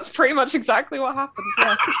 that's pretty much exactly what happened.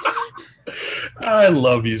 Yeah. I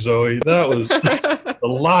love you, Zoe. That was the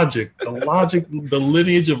logic, the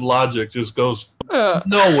lineage of logic just goes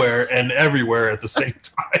nowhere and everywhere at the same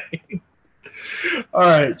time. All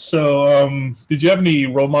right. So, did you have any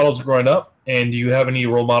role models growing up? And do you have any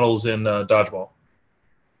role models in dodgeball?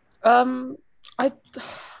 I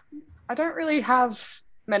don't really have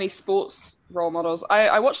many sports role models.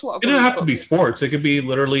 I watch a lot of... It doesn't have to be sports. It could be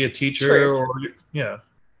literally a teacher. True. Or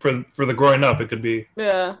for the growing up, it could be.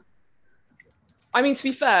 Yeah. I mean, to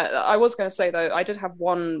be fair, I was going to say, though, I did have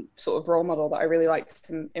one sort of role model that I really liked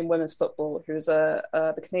in women's football, who was the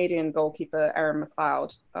Canadian goalkeeper, Erin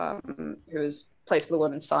McLeod, who plays for the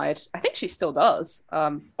women's side. I think she still does,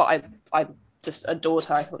 but I just adored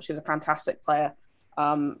her. I thought she was a fantastic player.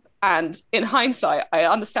 And in hindsight, I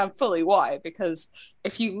understand fully why, because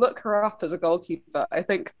if you look her up as a goalkeeper, I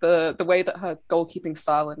think the way that her goalkeeping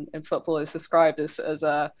style in football is described as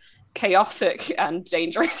chaotic and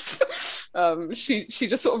dangerous. She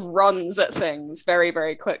just sort of runs at things very,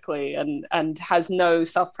 very quickly and has no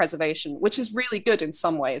self-preservation, which is really good in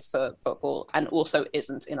some ways for football and also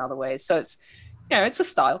isn't in other ways. So it's a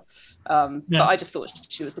style. But I just thought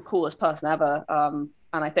she was the coolest person ever. And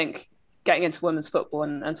I think getting into women's football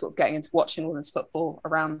and sort of getting into watching women's football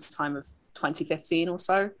around the time of 2015 or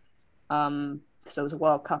so, because there was a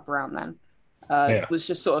World Cup around then, it was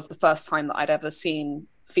just sort of the first time that I'd ever seen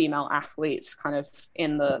female athletes kind of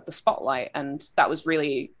in the spotlight, and that was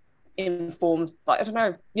really formative,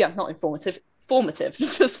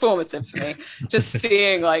 just formative for me. Just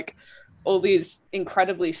seeing like all these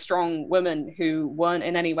incredibly strong women who weren't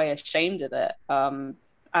in any way ashamed of it, and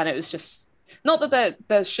it was just not that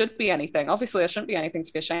there should be anything. Obviously, there shouldn't be anything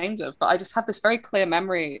to be ashamed of, but I just have this very clear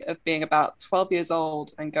memory of being about 12 years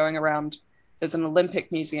old and going around. There's an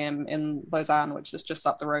Olympic museum in Lausanne, which is just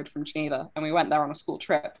up the road from Geneva. And we went there on a school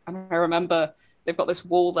trip. And I remember they've got this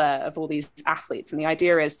wall there of all these athletes. And the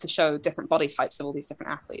idea is to show different body types of all these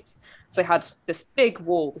different athletes. So they had this big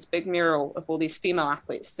wall, this big mural of all these female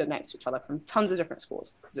athletes stood next to each other from tons of different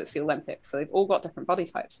sports because it's the Olympics. So they've all got different body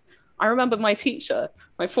types. I remember my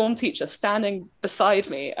form teacher, standing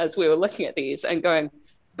beside me as we were looking at these and going,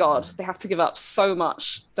 God, they have to give up so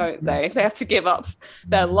much, don't they? They have to give up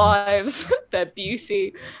their lives, their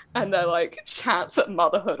beauty, and their like chance at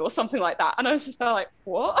motherhood or something like that. And I was just there like,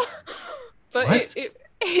 what? But what?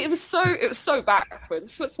 It was so backward.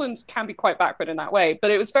 Switzerland can be quite backward in that way,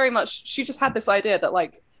 but it was very much, she just had this idea that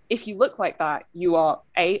like, if you look like that, you are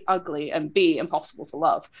A, ugly, and B, impossible to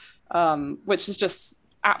love, which is just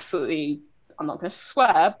absolutely, I'm not going to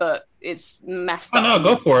swear, but it's messed up. Oh, no,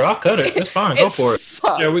 go for it. I'll cut it. It's fine. Go for it.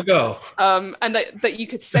 Sucks. There we go. And that you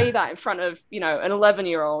could say that in front of, an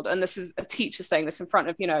 11-year-old, and this is a teacher saying this in front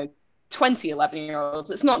of, 20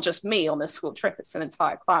 11-year-olds. It's not just me on this school trip, it's an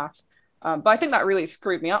entire class. But I think that really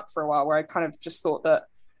screwed me up for a while, where I kind of just thought that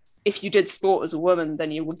if you did sport as a woman,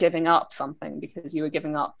 then you were giving up something, because you were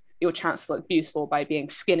giving up your chance to look beautiful by being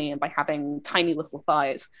skinny and by having tiny little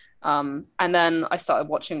thighs. And then I started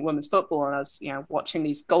watching women's football, and I was, watching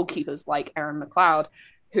these goalkeepers like Erin McLeod,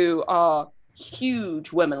 who are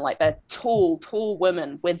huge women, like they're tall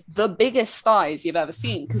women with the biggest thighs you've ever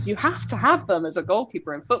seen, because you have to have them as a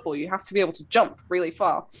goalkeeper in football. You have to be able to jump really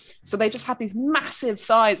far. So they just had these massive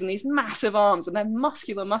thighs and these massive arms, and they're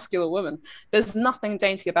muscular women. There's nothing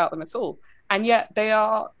dainty about them at all. And yet they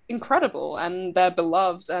are incredible, and they're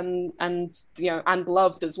beloved and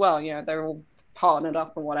loved as well. They're all partnered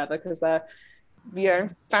up and whatever, because they're,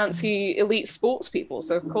 fancy elite sports people.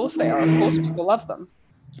 So of course they are. Of course people love them.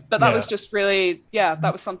 But that was just really, that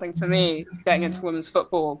was something for me, getting into women's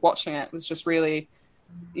football. Watching it was just really,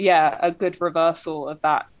 a good reversal of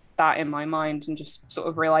that in my mind, and just sort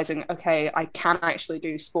of realizing, okay, I can actually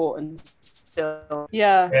do sport and still,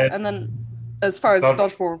 and then as far as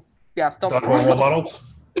dodgeball role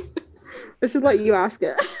models. I should let you ask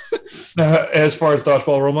it. As far as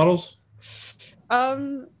dodgeball role models, I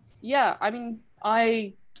mean,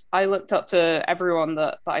 I looked up to everyone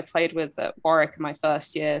that I played with at Warwick in my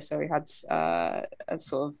first year. So we had a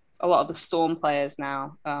sort of a lot of the Storm players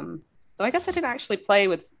now. Though I guess I didn't actually play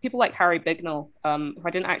with people like Harry Bignell, who I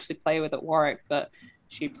didn't actually play with at Warwick, but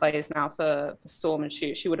she plays now for Storm, and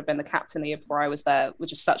she would have been the captain the year before I was there, with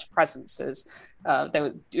just such presences.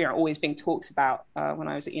 They were always being talked about when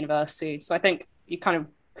I was at university. So I think you kind of,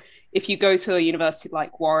 if you go to a university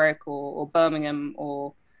like Warwick or Birmingham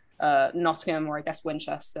or Nottingham, or I guess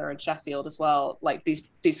Winchester and Sheffield as well, like these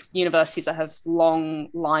universities that have long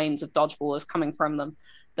lines of dodgeballers coming from them,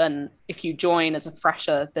 then if you join as a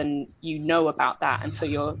fresher, then you know about that, and so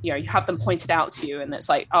you have them pointed out to you, and it's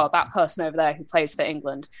like, oh, that person over there who plays for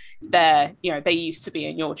England, they used to be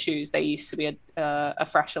in your shoes, they used to be a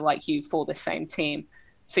fresher like you for the same team.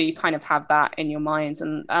 So you kind of have that in your mind,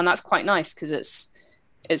 and that's quite nice, because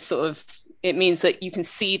it's sort of, it means that you can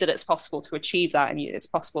see that it's possible to achieve that, and it's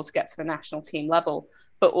possible to get to the national team level,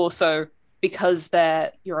 but also because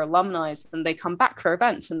they're your alumni, and they come back for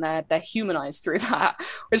events, and they're humanized through that,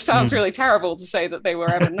 which sounds really terrible to say that they were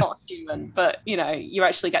ever not human, but you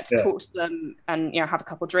actually get to talk to them and have a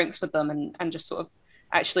couple of drinks with them, and just sort of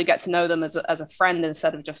actually get to know them as a friend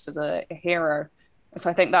instead of just as a hero. And so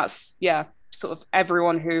I think that's sort of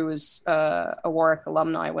everyone who was a Warwick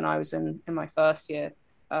alumni when I was in my first year.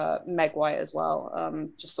 Meg White as well,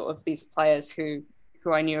 just sort of these players who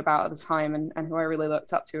I knew about at the time, and who I really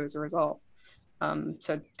looked up to as a result.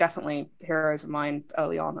 So definitely heroes of mine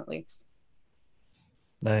early on, at least.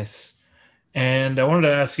 Nice. And I wanted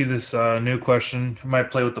to ask you this new question. I might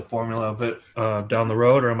play with the formula a bit down the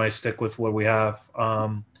road, or I might stick with what we have.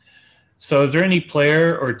 So is there any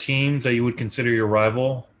player or teams that you would consider your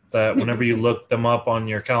rival, that whenever you look them up on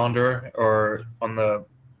your calendar or on the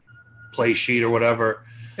play sheet or whatever,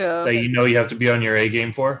 that you have to be on your A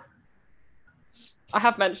game for? I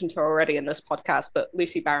have mentioned her already in this podcast, but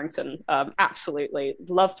Lucy Barrington, absolutely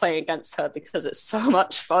love playing against her, because it's so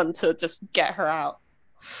much fun to just get her out.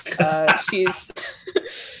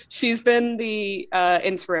 She's been the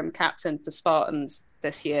interim captain for Spartans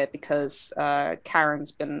this year, because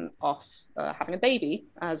Karen's been off having a baby,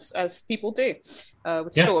 as people do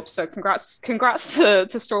with Straubs. So congrats to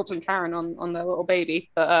Straubs and Karen on their little baby.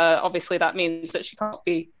 But obviously that means that she can't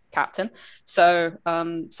be captain. So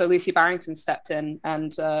Lucy Barrington stepped in,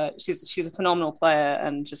 and she's a phenomenal player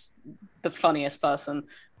and just the funniest person.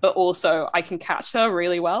 But also I can catch her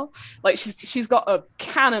really well. Like she's got a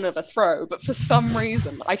cannon of a throw, but for some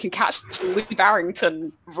reason I can catch Lucy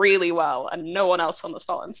Barrington really well, and no one else on the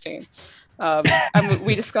Spartans team. And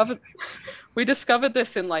we discovered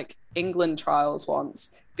this in like England trials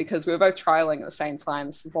once, because we were both trialing at the same time.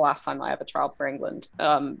 This is the last time I ever trialed for England.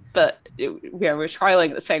 But we were trialing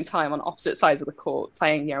at the same time on opposite sides of the court,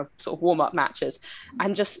 playing, sort of warm-up matches.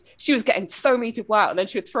 And just, she was getting so many people out, and then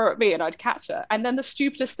she would throw at me and I'd catch her. And then the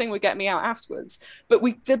stupidest thing would get me out afterwards. But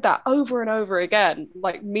we did that over and over again,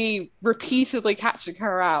 like me repeatedly catching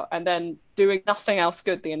her out and then doing nothing else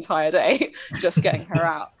good the entire day, just getting her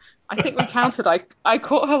out. I think we counted, I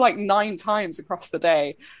caught her like 9 times across the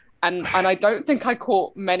day. And I don't think I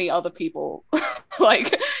caught many other people.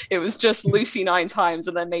 Like, it was just Lucy 9 times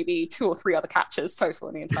and then maybe 2 or 3 other catches total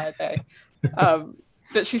in the entire day.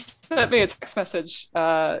 But she sent me a text message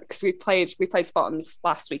because we played Spartans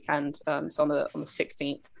last weekend. So on the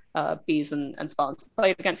 16th, Bees and Spartans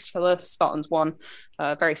played against each other. Spartans won.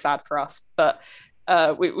 Very sad for us, but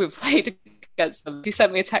we played against them. She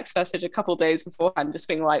sent me a text message a couple of days beforehand, just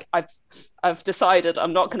being like, "I've decided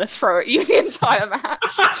I'm not going to throw at you the entire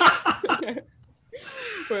match."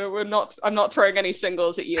 I'm not throwing any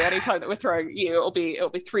singles at you. Anytime that we're throwing at you, it'll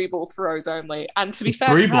be 3-ball throws only. And to be fair,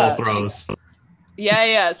 3-ball throws.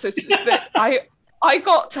 Yeah. So it's just that I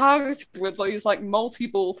got targeted with these like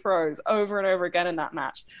multi-ball throws over and over again in that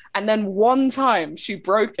match. And then one time she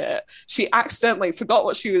broke it. She accidentally forgot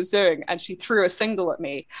what she was doing and she threw a single at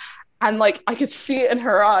me. And like I could see it in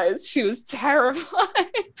her eyes. She was terrified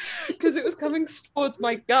because it was coming towards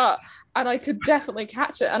my gut and I could definitely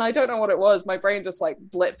catch it. And I don't know what it was. My brain just like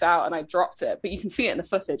blipped out and I dropped it. But you can see it in the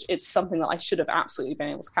footage. It's something that I should have absolutely been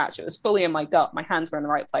able to catch. It was fully in my gut. My hands were in the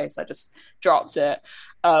right place. I just dropped it.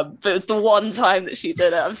 But it was the one time that she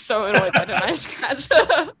did it. I'm so annoyed I didn't manage to catch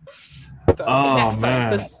her. So next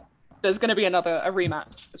time, there's going to be a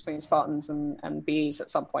rematch between Spartans and Bees at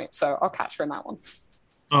some point. So I'll catch her in that one.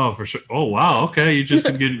 Oh, for sure. Oh, wow. Okay. You're just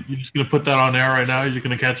gonna put that on air right now. You're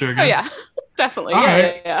gonna catch her again. Oh yeah, definitely. All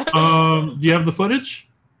right. Yeah. Do you have the footage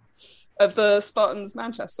of the Spartans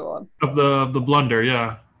Manchester one? Of the blunder?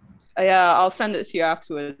 Yeah. Yeah, I'll send it to you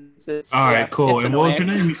afterwards. All right, cool. And what was her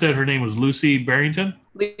name? You said her name was Lucy Barrington?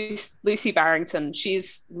 Lucy Barrington.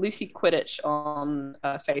 She's Lucy Quidditch on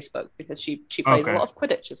Facebook because she plays a lot of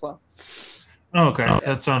Quidditch as well. Oh, okay.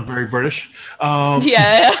 That sounds very British.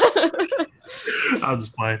 Yeah. I was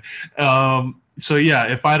just playing. So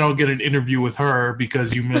yeah, if I don't get an interview with her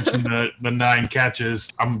because you mentioned the 9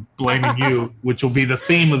 catches, I'm blaming you, which will be the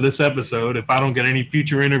theme of this episode. If I don't get any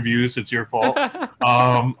future interviews, it's your fault.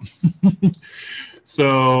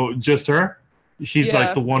 So just her? She's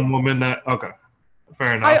like the one woman that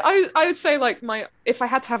fair enough. I would say like if I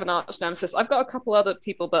had to have an arch nemesis, I've got a couple other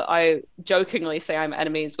people that I jokingly say I'm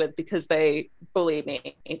enemies with because they bully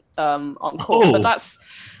me on court. But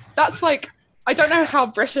that's like, I don't know how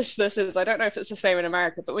British this is. I don't know if it's the same in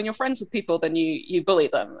America, but when you're friends with people, then you bully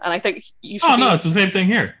them. And I think you should no, it's the same thing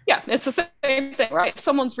here. Yeah, it's the same thing, right? If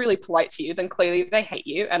someone's really polite to you, then clearly they hate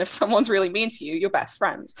you. And if someone's really mean to you, you're best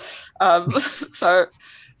friends. So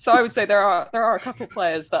I would say there are a couple of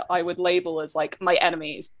players that I would label as like my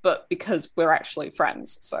enemies, but because we're actually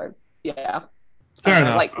friends. So yeah. Fair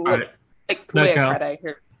enough. Like Leah Crede,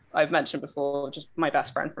 who I've mentioned before, just my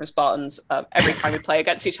best friend from Spartans. Every time we play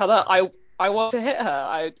against each other, I want to hit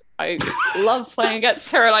her. I love playing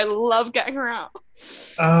against her and I love getting her out.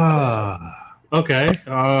 Okay.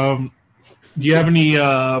 Do you have any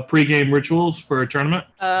pre-game rituals for a tournament?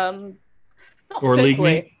 Not or league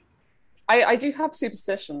meet? I do have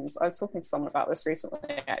superstitions. I was talking to someone about this recently,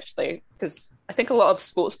 actually, because I think a lot of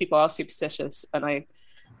sports people are superstitious, and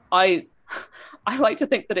I like to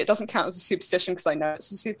think that it doesn't count as a superstition because I know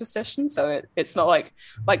it's a superstition. So it's not like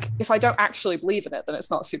if I don't actually believe in it, then it's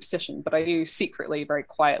not a superstition. But I do secretly, very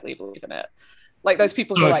quietly believe in it. Like those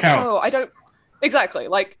people who are like, counts. I don't exactly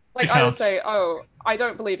like I would say, I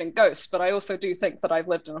don't believe in ghosts, but I also do think that I've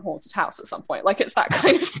lived in a haunted house at some point. Like it's that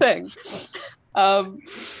kind of thing.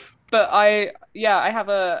 But I have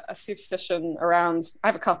a superstition around. I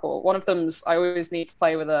have a couple. One of them's I always need to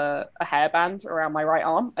play with a hairband around my right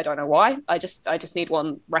arm. I don't know why. I just need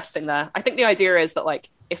one resting there. I think the idea is that like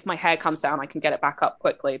if my hair comes down, I can get it back up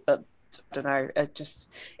quickly. But I don't know. It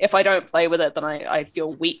just if I don't play with it, then I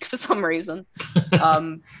feel weak for some reason.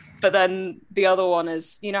 But then the other one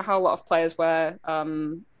is, you know how a lot of players wear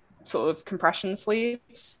sort of compression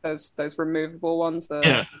sleeves, those removable ones.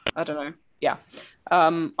 I don't know. Yeah.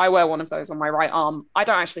 I wear one of those on my right arm. I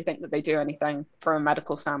don't actually think that they do anything from a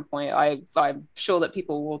medical standpoint. I'm sure that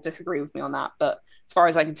people will disagree with me on that, but as far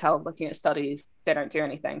as I can tell, looking at studies, they don't do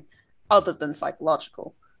anything other than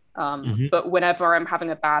psychological. But whenever I'm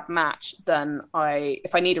having a bad match, then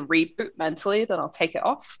if I need a reboot mentally, then I'll take it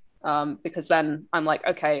off. Because then I'm like,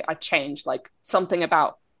 okay, I've changed. Like something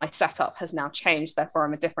about my setup has now changed. Therefore,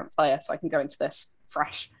 I'm a different player, so I can go into this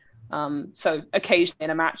fresh. So occasionally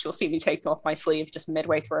in a match, you'll see me take off my sleeve just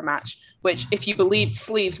midway through a match, which if you believe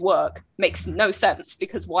sleeves work, makes no sense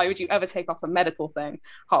because why would you ever take off a medical thing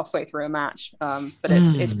halfway through a match? But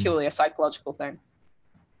it's purely a psychological thing.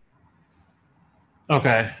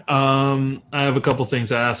 Okay. I have a couple things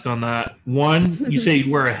to ask on that. One, you say you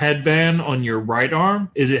wear a headband on your right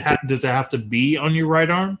arm. Does it have to be on your right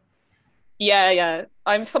arm? Yeah.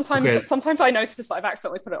 I'm Okay. sometimes I notice that I've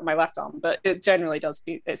accidentally put it on my left arm, but it generally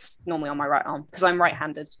it's normally on my right arm because I'm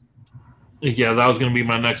right-handed. Yeah, that was going to be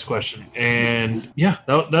my next question. And yeah,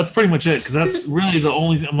 that's pretty much it. Because that's really the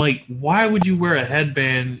only thing. I'm like, why would you wear a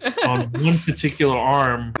headband on one particular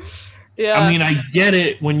arm? I Yeah. mean, I get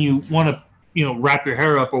it when you want to, wrap your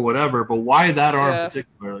hair up or whatever, but why that arm Yeah.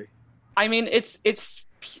 particularly? I mean, it's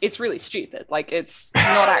really stupid. Like, it's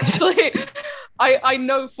not actually. I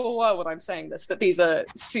know full well when I'm saying this that these are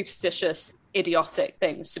superstitious, idiotic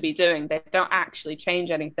things to be doing. They don't actually change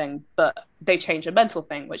anything, but they change a mental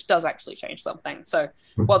thing, which does actually change something. So,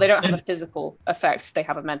 while they don't have a physical effect, they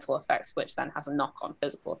have a mental effect, which then has a knock-on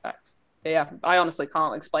physical effect. But yeah, I honestly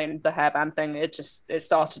can't explain the hairband thing. It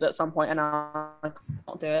started at some point, and I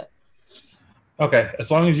can't do it. Okay, as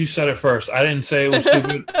long as you said it first. I didn't say it was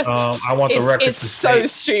stupid. I want the record It's to so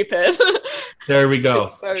say. stupid. There we go.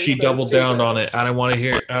 She So doubled down stupid. on it. I don't want to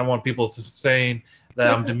hear. I don't want people to saying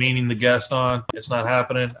that I'm demeaning the guest on. It's not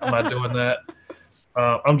happening. I'm not doing that.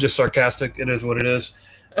 I'm just sarcastic. It is what it is.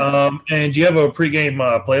 And do you have a pregame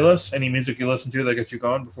playlist? Any music you listen to that gets you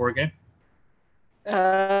going before a game?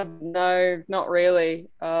 No, not really.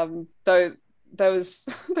 Though there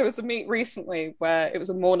was there was a meet recently where it was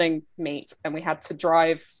a morning meet and we had to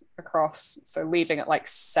drive across, so leaving at like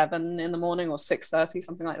 7 in the morning or 6:30,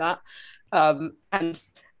 something like that. And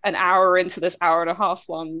an hour into this hour and a half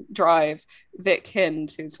long drive, Vic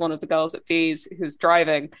Hind, who's one of the girls at V's who's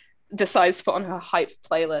driving, decides to put on her hype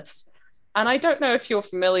playlist. And I don't know if you're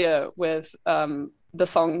familiar with the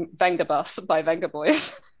song Venga Bus by Venga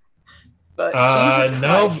Boys, but Jesus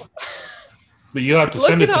No, Christ. but you have to Look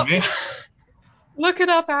send it it to up. me. Look it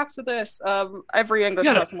up after this. Every English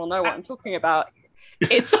Yeah. person will know what I'm talking about.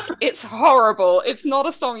 It's horrible. It's not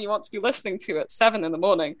a song you want to be listening to at 7 in the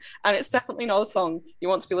morning, and it's definitely not a song you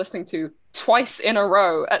want to be listening to twice in a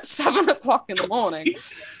row at 7 o'clock in the morning.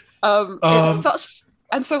 It's such.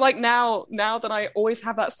 And so, like, now that I always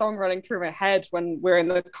have that song running through my head when we're in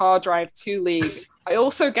the car drive to league, I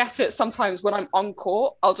also get it sometimes when I'm on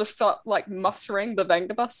court. I'll just start like muttering the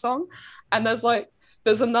Venga Bus song, and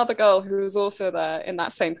there's another girl who's also there in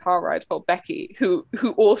that same car ride called Becky, who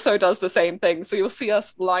also does the same thing. So you'll see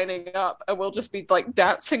us lining up and we'll just be like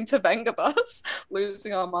dancing to Venga Bus,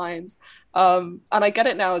 losing our minds. And I get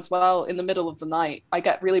it now as well in the middle of the night. I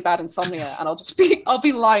get really bad insomnia and I'll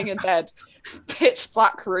be lying in bed, pitch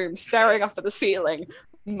black room, staring up at the ceiling,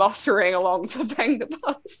 muttering along to Venga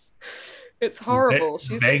Bus. It's horrible.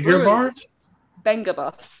 She's Venga Bars? Venga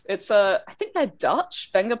Bus. I think they're Dutch.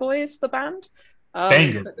 Venga Boys, the band.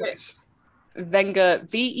 Venga Boys. Venga,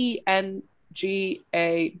 VENGABUS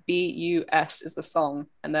is the song,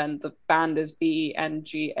 and then the band is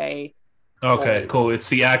VENGA. Okay, cool. It's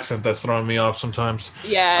the accent that's throwing me off sometimes.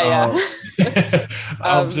 Yeah.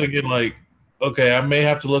 I'm thinking like, okay, I may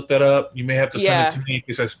have to look that up. You may have to send it to me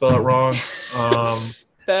because I spell it wrong.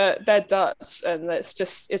 They're Dutch, and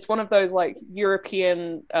it's one of those like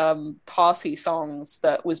European party songs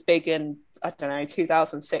that was big in, I don't know,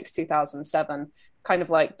 2006, 2007, kind of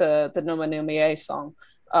like the Numa Numie song.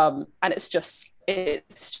 And it's just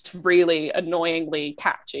really annoyingly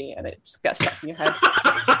catchy, and it just gets stuck in your head.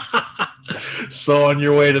 So on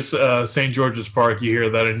your way to St. George's Park, you hear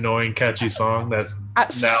that annoying catchy song that's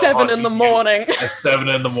at 7 in the morning. At 7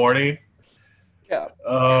 in the morning. Yeah.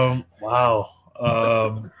 Wow.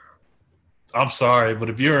 I'm sorry, but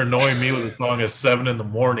if you're annoying me with a song at 7 in the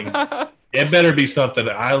morning, it better be something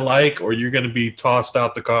that I like, or you're going to be tossed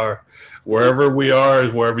out the car. Wherever we are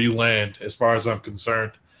is wherever you land, as far as I'm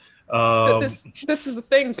concerned. This is the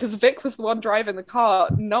thing, because Vic was the one driving the car.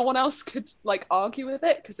 No one else could like argue with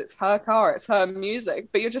it because it's her car, it's her music.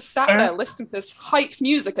 But you're just sat there listening to this hype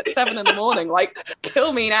music at 7 in the morning. Like,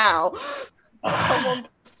 kill me now! Someone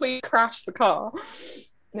please crash the car.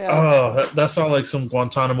 Yeah. Oh, that sounds like some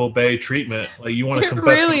Guantanamo Bay treatment. Like you want to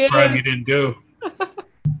confess to a crime you didn't do.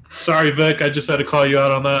 Sorry, Vic. I just had to call you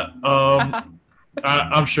out on that.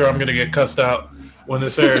 I'm sure I'm going to get cussed out when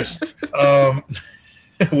this airs.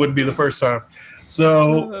 It wouldn't be the first time.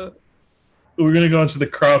 So we're going to go into the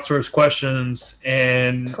crowdsourced questions,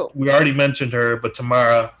 and we already mentioned her, but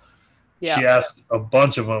Tamara, she asked a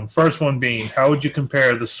bunch of them. First one being, how would you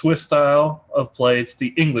compare the Swiss style of play to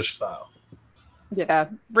the English style? Yeah,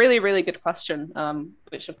 really, really good question,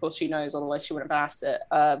 which of course she knows, otherwise she wouldn't have asked it.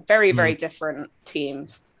 Very, very different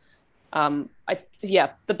teams.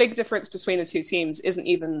 The big difference between the two teams isn't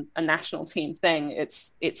even a national team thing.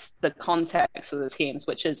 It's the context of the teams,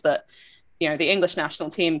 which is that, you know, the English national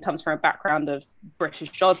team comes from a background of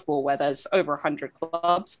British dodgeball where there's over 100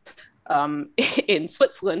 clubs. In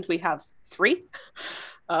Switzerland, we have 3.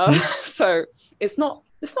 So it's not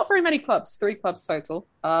There's not very many clubs, 3 clubs total,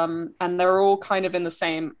 and they're all kind of in the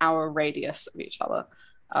same hour radius of each other.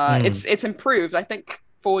 It's improved. I think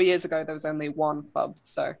 4 years ago there was only 1 club,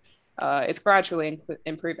 so it's gradually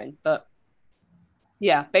improving. But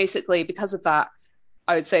yeah, basically because of that,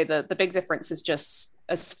 I would say that the big difference is just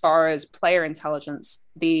as far as player intelligence,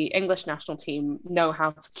 the English national team know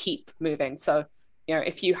how to keep moving. So,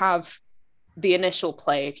 if you have the initial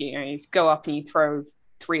play, if you go up and you throw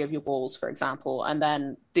 3 of your balls, for example, and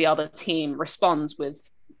then the other team responds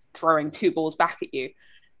with throwing 2 balls back at you,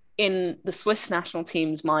 in the Swiss national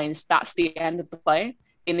team's minds, that's the end of the play.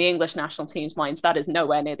 In the English national team's minds, that is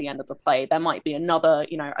nowhere near the end of the play. There might be another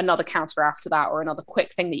counter after that, or another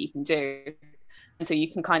quick thing that you can do. And so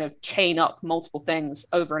you can kind of chain up multiple things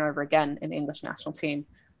over and over again in the English national team,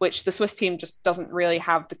 which the Swiss team just doesn't really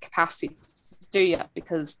have the capacity to do yet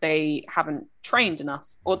because they haven't trained enough,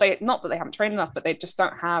 or not that they haven't trained enough, but they just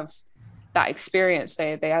don't have that experience.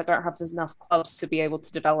 They don't have enough clubs to be able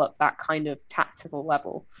to develop that kind of tactical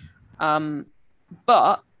level.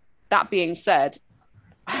 But that being said,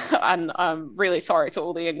 and I'm really sorry to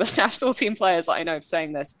all the English national team players that I know for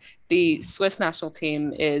saying this, the Swiss national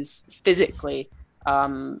team is physically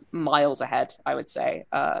miles ahead, I would say.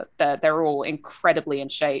 They're all incredibly in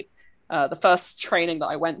shape. The first training that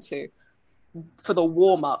I went to for the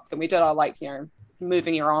warm-up, then we did our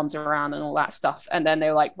moving your arms around and all that stuff, and then they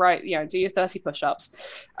were like, right, do your 30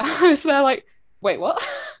 push-ups. I was there like, wait, what?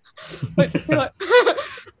 Like, just be like,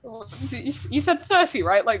 you said 30,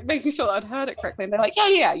 right? Like, making sure that I'd heard it correctly. And they're like,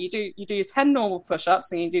 yeah, you do your 10 normal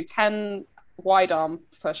push-ups, and you do 10 wide arm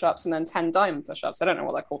push-ups, and then 10 diamond push-ups. I don't know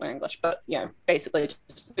what they're called in English, but basically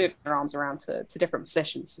just move your arms around to different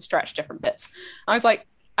positions to stretch different bits. I was like,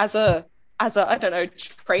 as a I don't know,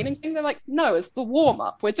 training thing, they're like, no, it's the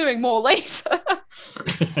warm-up, we're doing more later.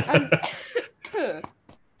 and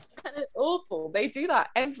it's awful. They do that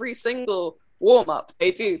every single warm-up.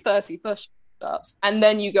 They do 30 push-ups, and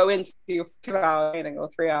then you go into your 2-hour training or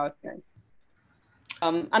 3-hour training.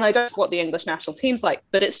 And I don't know what the English national team's like,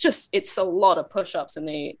 but it's a lot of push-ups in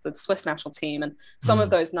the Swiss national team. And some of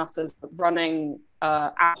those nutters running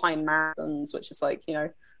alpine marathons, which is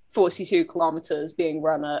 42 kilometers being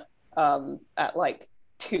run at like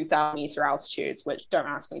 2,000 meter altitudes, which don't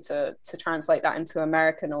ask me to translate that into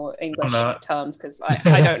American or English terms, because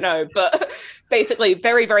I don't know, but basically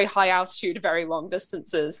very, very high altitude, very long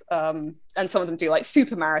distances. And some of them do like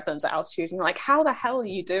super marathons at altitude, and you're like, how the hell are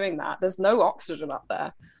you doing that? There's no oxygen up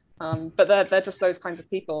there. But they're just those kinds of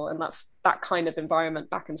people, and that's that kind of environment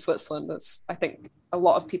back in Switzerland. I think a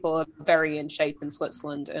lot of people are very in shape in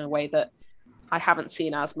Switzerland in a way that I haven't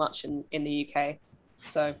seen as much in the UK.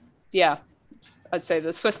 So yeah, I'd say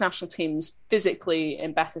the Swiss national team's physically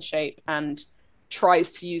in better shape and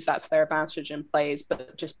tries to use that to their advantage in plays,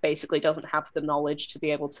 but just basically doesn't have the knowledge to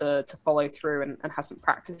be able to follow through and hasn't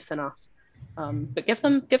practiced enough. But give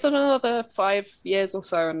them another 5 years or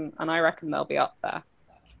so, and I reckon they'll be up there.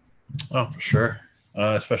 Oh, for sure.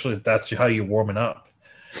 Especially if that's how you're warming up.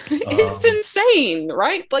 It's insane,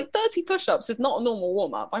 right? Like 30 push-ups is not a normal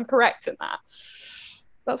warm-up. I'm correct in that.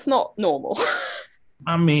 That's not normal.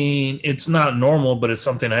 I mean, it's not normal, but it's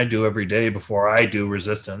something I do every day before I do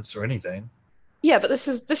resistance or anything. Yeah, but this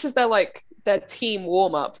is their team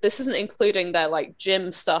warm-up. This isn't including their like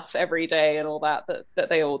gym stuff every day and all that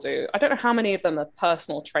they all do. I don't know how many of them are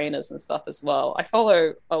personal trainers and stuff as well. I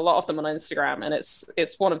follow a lot of them on Instagram, and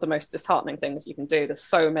it's one of the most disheartening things you can do. There's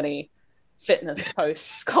so many fitness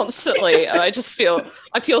posts constantly, and I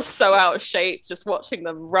feel so out of shape just watching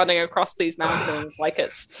them running across these mountains like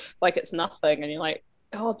it's nothing, and you're like,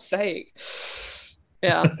 God's sake.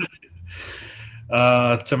 Yeah.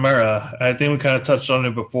 Tamara, I think we kind of touched on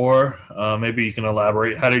it before. Maybe you can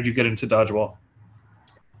elaborate. How did you get into dodgeball?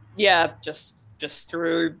 Yeah, just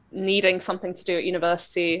through needing something to do at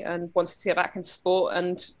university and wanting to get back into sport,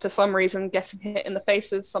 and for some reason getting hit in the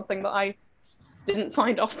face is something that I didn't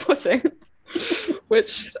find off-putting.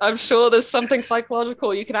 Which I'm sure there's something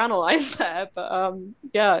psychological you can analyze there, but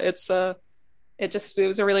yeah, it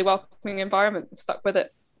was a really welcoming environment. I stuck with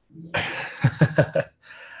it.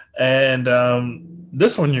 And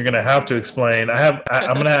this one you're going to have to explain. I'm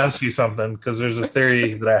going to ask you something because there's a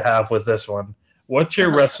theory that I have with this one. What's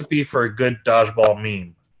your recipe for a good dodgeball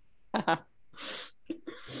meme?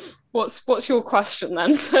 What's your question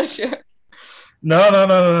then, Sergio? No.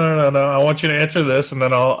 I want you to answer this, and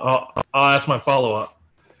then I'll ask my follow-up.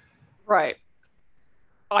 Right.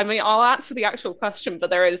 I mean, I'll answer the actual question, but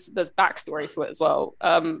there's backstory to it as well.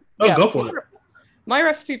 Go for it. My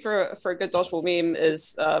recipe for a good dodgeball meme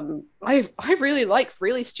is I really like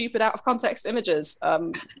really stupid out of context images.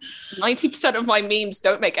 90% of my memes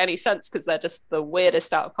don't make any sense because they're just the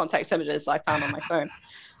weirdest out of context images I found on my phone.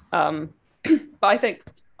 But I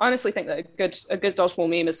honestly think that a good dodgeball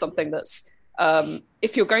meme is something that's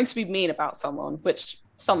if you're going to be mean about someone, which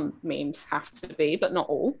some memes have to be, but not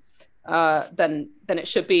all, then it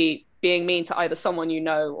should be being mean to either someone you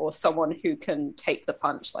know or someone who can take the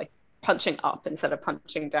punch, like punching up instead of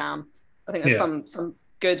punching down. I think there's some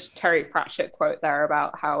good Terry Pratchett quote there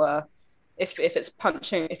about how if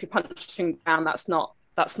you're punching down, that's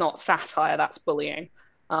not satire, that's bullying.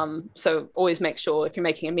 So always make sure if you're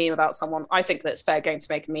making a meme about someone, I think that it's fair game to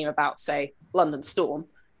make a meme about, say, London Storm,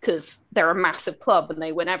 because they're a massive club and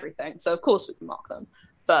they win everything. So of course we can mock them.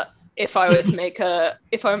 But if I were to make a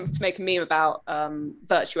meme about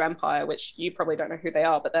Virtue Empire, which you probably don't know who they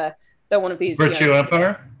are, but they're one of these Virtue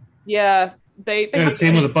Empire. Yeah, they have a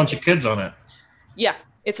team with a bunch of kids on it. Yeah,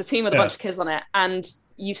 it's a team with a bunch of kids on it, and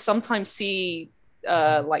you sometimes see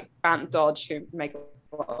like Bant Dodge, who make a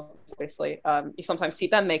lot, obviously. You sometimes see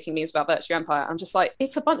them making memes about Virtue Empire. I'm just like,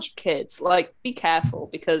 it's a bunch of kids. Like, be careful,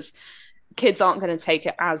 because kids aren't going to take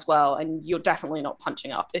it as well, and you're definitely not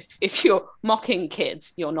punching up. If you're mocking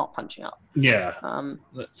kids, you're not punching up. Yeah.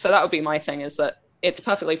 So that would be my thing, is that it's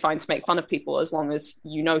perfectly fine to make fun of people as long as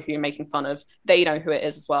you know who you're making fun of. They know who it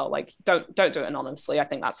is as well. Like, don't do it anonymously. I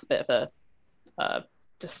think that's a bit of a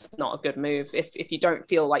just not a good move. If you don't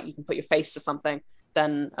feel like you can put your face to something,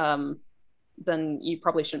 then you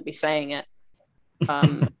probably shouldn't be saying it.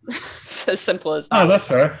 It's as simple as that. Oh, that's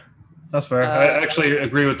fair. That's fair. I actually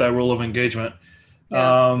agree with that rule of engagement.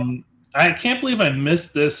 Yeah. I can't believe I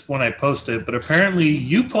missed this when I posted, but apparently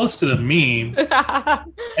you posted a meme,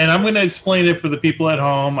 and I'm going to explain it for the people at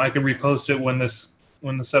home. I can repost it when this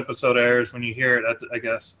episode airs, when you hear it. I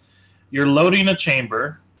guess you're loading a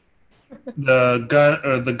chamber.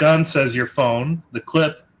 The gun says your phone. The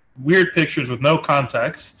clip, weird pictures with no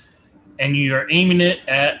context, and you're aiming it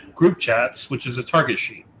at group chats, which is a target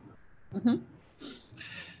sheet. Mm-hmm.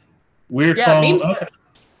 Weird phone.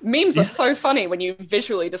 Memes are so funny when you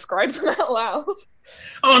visually describe them out loud.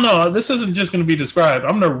 Oh, no, this isn't just going to be described.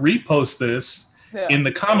 I'm going to repost this in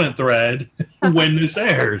the comment thread when this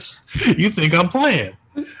airs. You think I'm playing.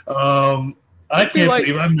 I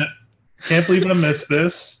can't believe I missed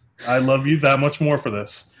this. I love you that much more for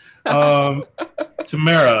this.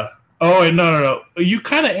 Tamara. Oh, wait, no. You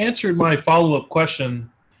kind of answered my follow-up question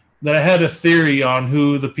that I had a theory on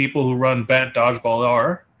who the people who run Bant Dodgeball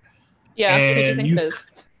are. Yeah, who do you think it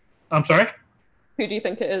is? I'm sorry? Who do you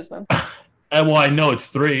think it is, then? Well, I know it's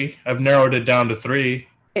 3. I've narrowed it down to 3.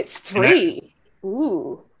 It's 3?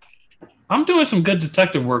 Ooh. I'm doing some good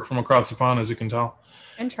detective work from across the pond, as you can tell.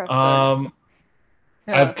 Interesting.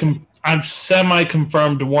 I've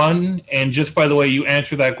semi-confirmed 1, and just by the way you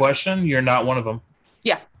answer that question, you're not one of them.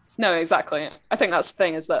 Yeah. No, exactly. I think that's the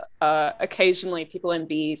thing, is that occasionally people in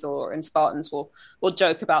Bees or in Spartans will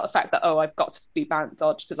joke about the fact that, I've got to be Bant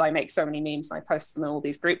Dodge because I make so many memes and I post them in all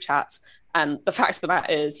these group chats. And the fact of the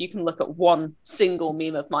matter is, you can look at one single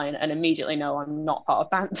meme of mine and immediately know I'm not part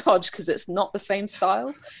of Bant Dodge, because it's not the same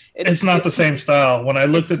style. It's not the same style. When I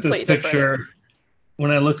looked at this picture,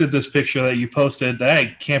 that you posted, that I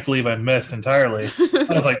can't believe I missed entirely. I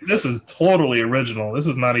was like, this is totally original. This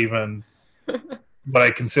is not even what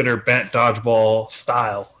I consider Bant Dodgeball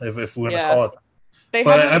style, if we're going to call it.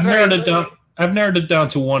 But I've narrowed it down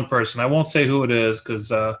to one person. I won't say who it is,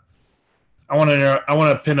 because I want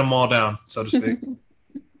to pin them all down, so to speak.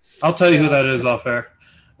 I'll tell you who that is off air.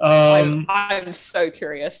 I'm so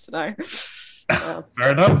curious to know.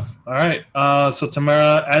 Fair enough. All right. So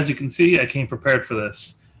Tamara, as you can see, I came prepared for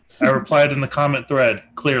this. I replied in the comment thread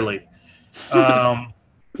clearly.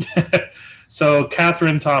 So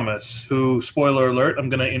Catherine Thomas, who, spoiler alert, I'm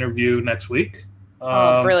going to interview next week.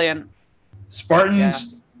 Brilliant.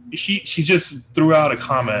 Spartans, she just threw out a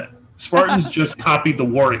comment. Spartans just copied the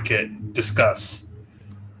Warwick kit. Discuss.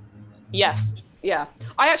 Yes. Yeah.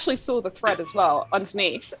 I actually saw the thread as well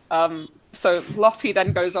underneath. So Lottie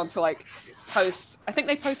then goes on to post, I think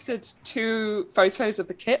they posted 2 photos of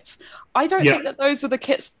the kits. I don't think that those are the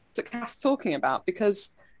kits that Kath's talking about,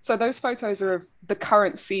 because those photos are of the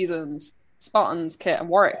current season's Spartans kit and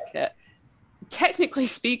Warwick kit. Technically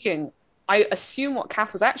speaking, I assume what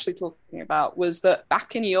Kath was actually talking about was that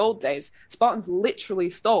back in the old days, Spartans literally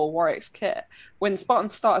stole Warwick's kit. When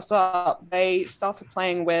Spartans started up, they started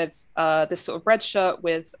playing with this sort of red shirt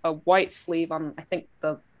with a white sleeve on, I think,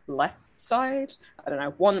 the left side. I don't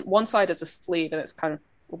know. One side is a sleeve, and it's kind of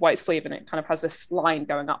a white sleeve, and it kind of has this line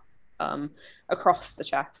going up across the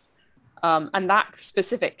chest. And that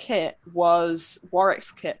specific kit was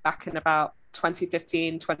Warwick's kit back in about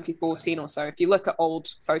 2015, 2014 or so. If you look at old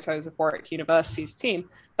photos of Warwick University's team,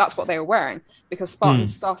 that's what they were wearing, because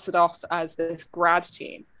Spartans started off as this grad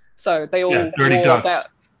team. So they all wore their,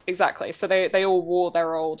 exactly. So they all wore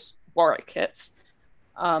their old Warwick kits.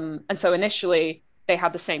 And so initially they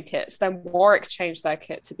had the same kits. Then Warwick changed their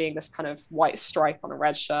kit to being this kind of white stripe on a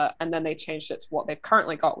red shirt. And then they changed it to what they've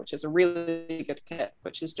currently got, which is a really good kit,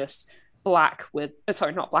 which is just red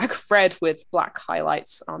with black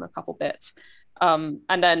highlights on a couple bits. And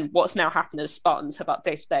then what's now happened is Spartans have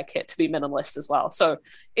updated their kit to be minimalist as well. So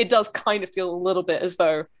it does kind of feel a little bit as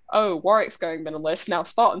though, oh, Warwick's going minimalist, now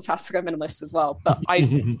Spartans has to go minimalist as well. But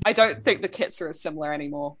I don't think the kits are as similar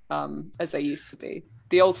anymore as they used to be.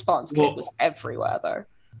 The old Spartans kit was everywhere though.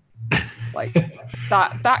 Like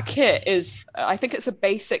that kit is, I think it's a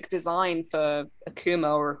basic design for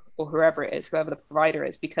Akuma or whoever it is, whoever the provider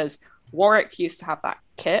is, because Warwick used to have that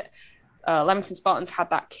kit. Leamington Spartans had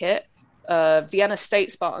that kit. Vienna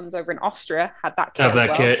State Spartans over in Austria had that kit.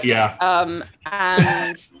 Kit, yeah.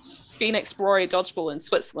 And Phoenix Roy Dodgeball in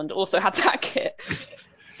Switzerland also had that kit.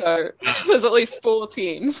 So there's at least 4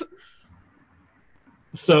 teams.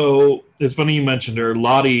 So it's funny you mentioned her,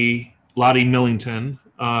 Lottie Millington,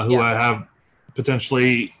 who I have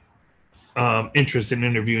potentially interest in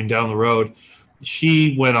interviewing down the road.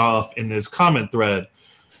 She went off in this comment thread.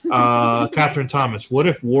 Catherine Thomas, what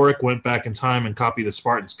if Warwick went back in time and copied the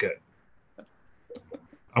Spartans kit?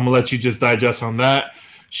 I'm gonna let you just digest on that.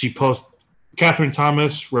 Catherine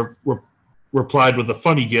Thomas replied with a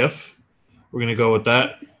funny gif. We're gonna go with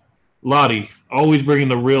that. Lottie, always bringing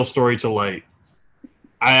the real story to light.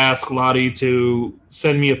 I asked Lottie to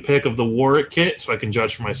send me a pic of the Warwick kit so I can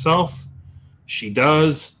judge for myself. She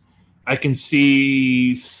does. I can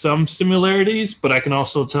see some similarities, but I can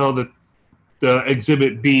also tell that the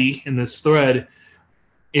exhibit B in this thread,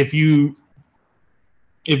 if you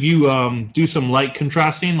do some light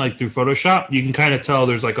contrasting, like through Photoshop, you can kind of tell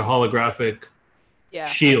there's like a holographic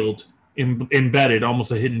shield embedded,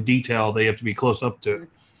 almost a hidden detail that you have to be close up to,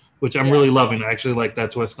 which I'm really loving. I actually like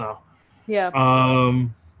that twist now. Yeah.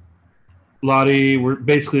 Lottie, we're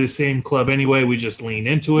basically the same club anyway. We just lean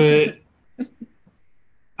into it.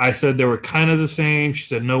 I said they were kind of the same. She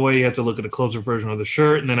said, no way, you have to look at a closer version of the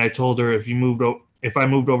shirt. And then I told her, if I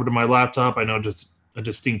moved over to my laptop, I noticed a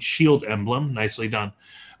distinct shield emblem. Nicely done.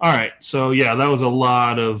 All right. So, yeah, that was a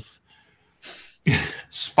lot of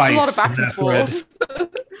spice. A lot of back in and that thread. forth.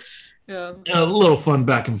 Yeah. A little fun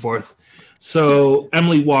back and forth. So,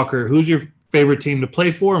 Emily Walker, who's your favorite team to play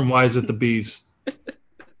for, and why is it the Bees?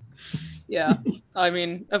 Yeah. I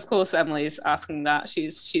mean, of course, Emily's asking that.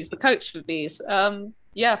 She's the coach for Bees.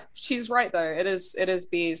 Yeah, she's right though. It is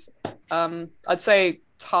Bees. I'd say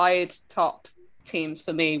tied top teams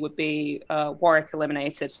for me would be Warwick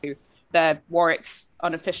Eliminated, who they're Warwick's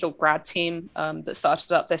unofficial grad team that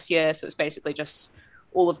started up this year. So it's basically just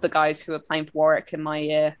all of the guys who are playing for Warwick in my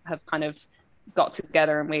year have kind of got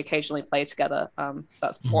together and we occasionally play together. So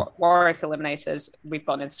that's Warwick Eliminated. We've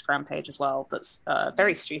got an Instagram page as well that's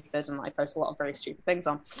very stupid, and I post a lot of very stupid things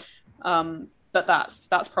on. But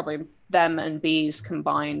that's probably them and Bees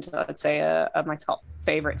combined. I'd say are my top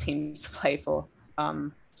favorite teams to play for.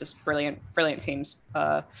 Just brilliant teams.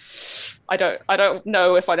 I don't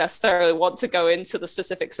know if I necessarily want to go into the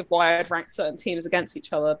specifics of why I'd rank certain teams against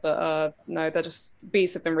each other, but no, they're just,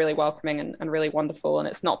 Bees have been really welcoming and really wonderful, and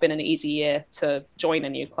it's not been an easy year to join a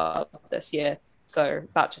new club this year. So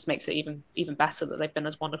that just makes it even better that they've been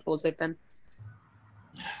as wonderful as they've been.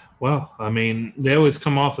 Well, I mean, they always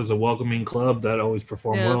come off as a welcoming club that always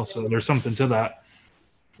perform well, so there's something to that.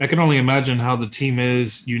 I can only imagine how the team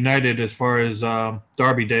is united as far as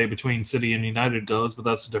Derby Day between City and United goes, but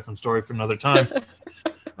that's a different story for another time.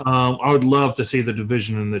 I would love to see the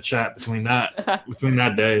division in the chat between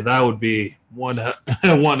that day. That would be one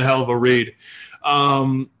hell of a read.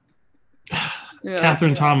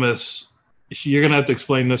 Catherine Thomas, you're gonna have to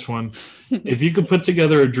explain this one. If you could put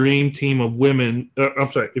together a dream team of women,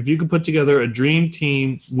 if you could put together a dream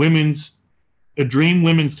women's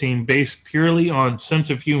team based purely on sense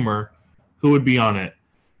of humor, who would be on it?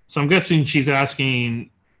 So I'm guessing she's asking,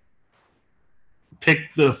 pick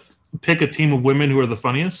a team of women who are the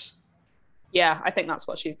funniest. Yeah, I think that's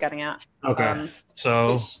what she's getting at. Okay,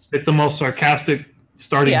 so pick the most sarcastic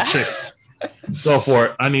starting six. Go for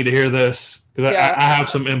it. I need to hear this because I have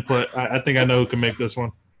some input. I think I know who can make this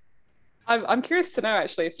one. I'm curious to know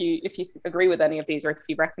actually if you agree with any of these or if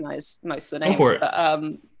you recognize most of the names. Go for it.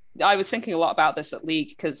 But I was thinking a lot about this at League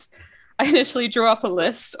because I initially drew up a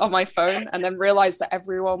list on my phone and then realized that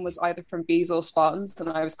everyone was either from Bees or Spartans, and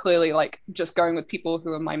I was clearly like just going with people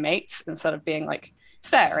who are my mates instead of being like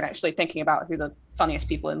fair and actually thinking about who the funniest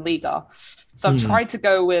people in league are. So I've tried to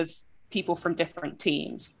go with people from different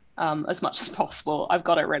teams as much as possible. I've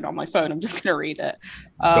got it written on my phone. I'm just going to read it.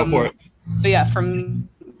 Go for it. But yeah, from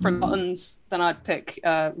Buttons, then I'd pick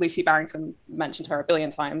Lucy Barrington. Mentioned her a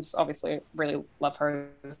billion times. Obviously, really love her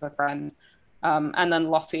as a friend. And then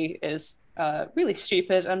Lottie is really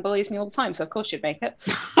stupid and bullies me all the time, so of course she'd make it.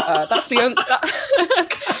 That's the only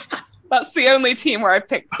that's the only team where I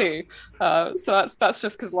picked two. So that's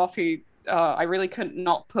just because Lottie. I really couldn't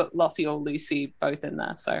not put Lottie or Lucy both in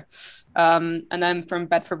there. So, and then from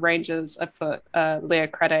Bedford Rangers, I put Leah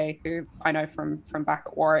Crede, who I know from back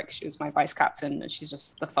at Warwick. She was my vice captain, and she's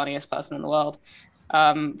just the funniest person in the world.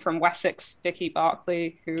 From Wessex, Vicky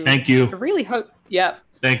Barkley, who thank you. I really hope. Yeah.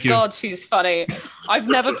 Thank you. God, she's funny. I've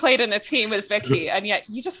never played in a team with Vicky, and yet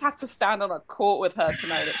you just have to stand on a court with her to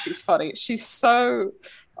know that she's funny. She's so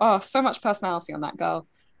much personality on that girl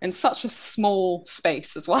in such a small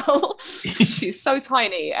space as well. She's so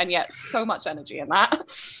tiny and yet so much energy in that.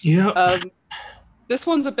 Yeah. This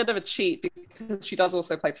one's a bit of a cheat because she does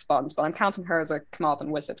also play for Spartans, but I'm counting her as a Carmarthen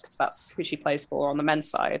Wizard because that's who she plays for on the men's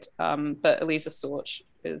side. But Eliza Storch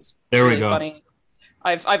is really funny.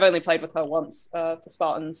 I've only played with her once for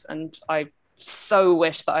Spartans, and I so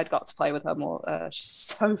wish that I'd got to play with her more. She's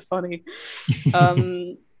so funny.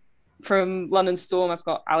 From London Storm, I've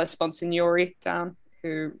got Alice Bonsignori down,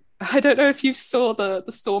 who I don't know if you saw the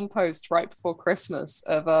Storm post right before Christmas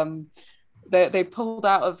of they pulled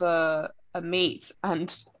out of a meet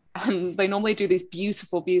and they normally do these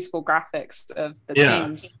beautiful graphics of the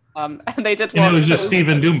teams. And they did one. And it was just Steve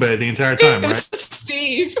and Doombe the entire time, right? It was just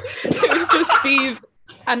Steve. It was just Steve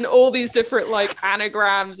and all these different like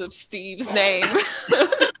anagrams of Steve's name.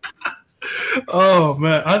 Oh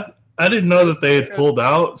man, I didn't know that they had pulled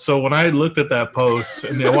out. So when I looked at that post,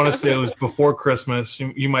 and I want to say it was before Christmas,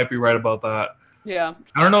 you might be right about that. Yeah.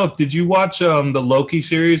 I don't know did you watch the Loki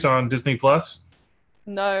series on Disney Plus?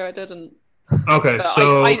 No, I didn't. Okay, but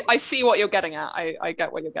so I see what you're getting at. I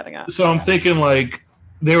get what you're getting at. So I'm thinking like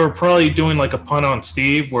they were probably doing like a pun on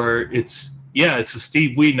Steve where it's a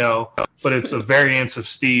Steve we know, but it's a variance of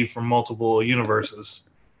Steve from multiple universes.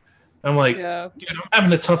 I'm like, dude, I'm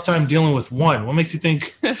having a tough time dealing with one. What makes you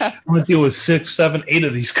think I'm going to deal with 6, 7, 8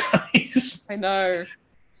 of these guys? I know.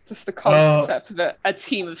 Just the concept of a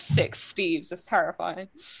team of 6 Steves is terrifying.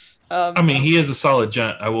 I mean, he is a solid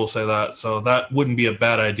gent, I will say that. So that wouldn't be a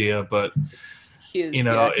bad idea. But,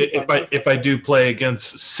 if I do play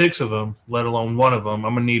against 6 of them, let alone one of them,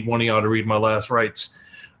 I'm going to need one of y'all to read my last rites.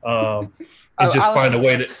 And just Alice, find a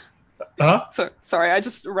way to... Huh? Sorry, I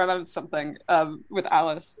just remembered something with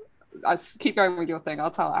Alice. I keep going with your thing. I'll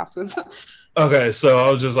tell afterwards. Okay, so I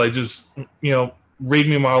was just like, read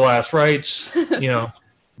me my last rites.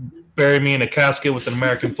 Bury me in a casket with an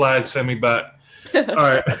American flag. Send me back. All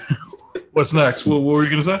right. What's next? What were you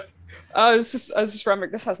gonna say? I was just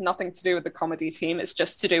remembering this has nothing to do with the comedy team. It's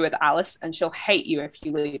just to do with Alice, and she'll hate you if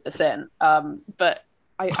you leave this in. But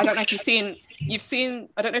I don't know if you've seen.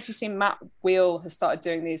 I don't know if you've seen Matt Wheel has started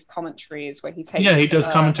doing these commentaries where he takes. Yeah, he does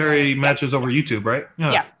commentary matches over YouTube, right?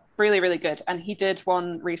 Yeah. Really, really good. And he did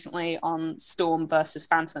one recently on Storm versus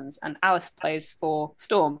Phantoms, and Alice plays for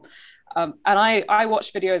Storm. And I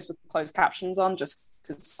watch videos with closed captions on just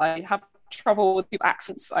because I have trouble with people's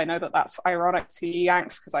accents. I know that that's ironic to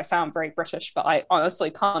Yanks because I sound very British, but I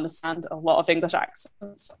honestly can't understand a lot of English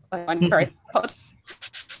accents. I find it very hard.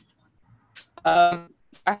 I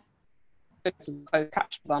have closed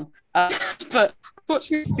captions on. But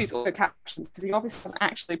watching these audio captions because he obviously doesn't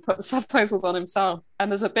actually put the subtitles on himself, and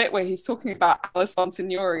there's a bit where he's talking about Alice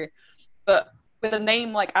Bonsignori, but with a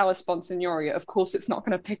name like Alice Bonsignori, of course it's not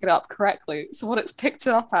going to pick it up correctly. So what it's picked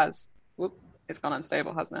it up as, it's gone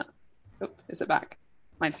unstable, hasn't it? Is it back?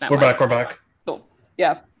 My internet. We're back. Cool.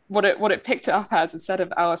 Yeah, what it picked it up as instead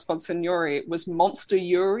of Alice Bonsignori was Monster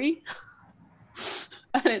Yuri.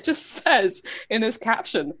 And it just says in this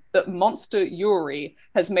caption that Monster Yuri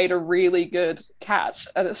has made a really good catch,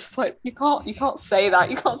 and it's just like you can't say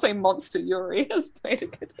that. You can't say Monster Yuri has made a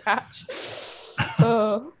good catch.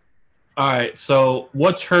 All right, so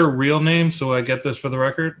what's her real name? So I get this for the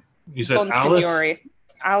record. You said Alice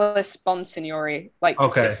Bonsignori.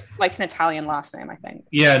 It's like an Italian last name, I think.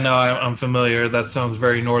 Yeah, no, I'm familiar. That sounds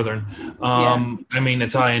very northern. I mean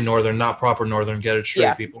Italian northern, not proper northern. Get it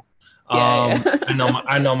straight, people.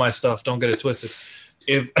 I know my stuff. Don't get it twisted.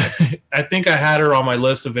 I think I had her on my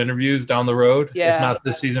list of interviews down the road, if not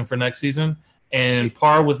this season, for next season. And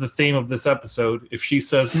par with the theme of this episode, if she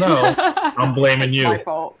says no, I'm blaming it's you. my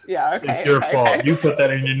fault. Yeah, okay. It's your fault. Okay. You put that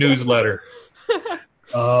in your newsletter.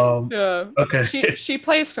 Yeah. Okay. She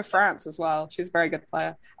plays for France as well. She's a very good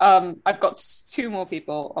player. I've got 2 more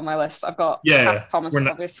people on my list. I've got Kath Thomas,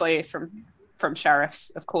 obviously from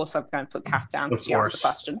Sheriffs. Of course, I'm going to put Kath down because she asked the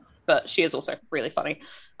question, but she is also really funny.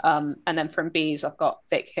 And then from Bees, I've got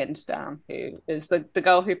Vic Hind down, who is the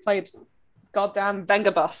girl who played goddamn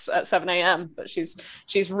Venga Bus at 7 a.m. But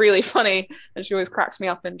she's really funny and she always cracks me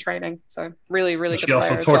up in training. So really, really good player.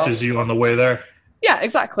 She also tortures you on the way there. Yeah,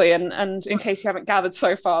 exactly. And in case you haven't gathered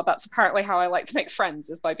so far, that's apparently how I like to make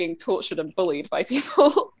friends, is by being tortured and bullied by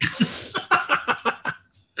people.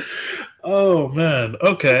 Oh, man.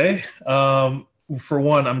 Okay. For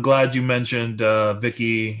one, I'm glad you mentioned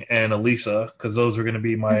Vicky and Elisa, because those are going to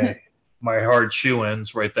be my hard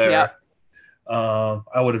shoe-ins right there. Yeah.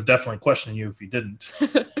 I would have definitely questioned you if you didn't.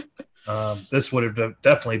 This would have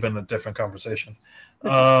definitely been a different conversation.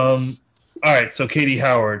 All right, so Katie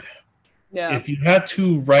Howard. Yeah. If you had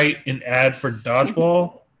to write an ad for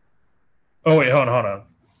dodgeball, oh wait, hold on. I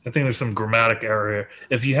think there's some grammatic error here.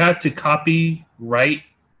 If you had to copyright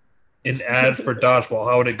an ad for dodgeball,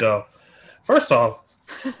 how would it go? First off,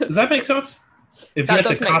 does that make sense? If you had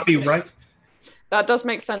to copyright, that does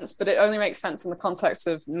make sense, but it only makes sense in the context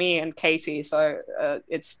of me and Katie. So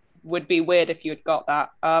would be weird if you had got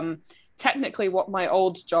that. Technically, what my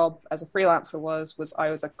old job as a freelancer was I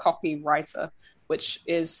was a copywriter, which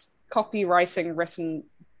is copywriting written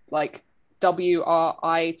like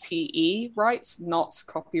WRITE, right? Not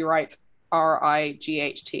copyright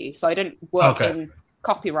RIGHT. So I didn't work in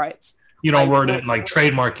copyright. You don't word it like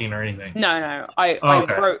trademarking or anything. No. I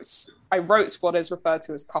wrote what is referred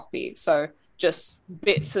to as copy. So just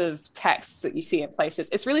bits of text that you see in places.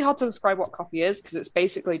 It's really hard to describe what copy is because it's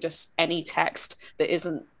basically just any text that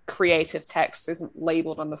isn't creative text, isn't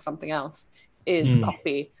labeled under something else, is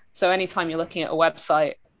copy. So anytime you're looking at a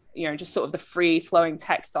website, just sort of the free flowing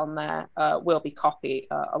text on there will be copy.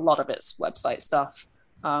 A lot of it's website stuff.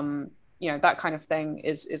 That kind of thing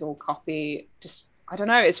is all copy. Just, I don't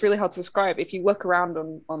know. It's really hard to describe. If you look around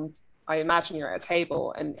on I imagine you're at a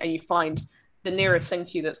table and you find the nearest thing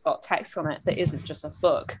to you that's got text on it that isn't just a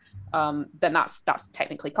book, then that's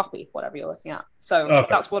technically copy, whatever you're looking at. So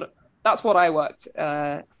that's what I worked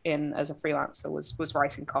in as a freelancer was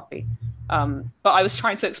writing copy. But I was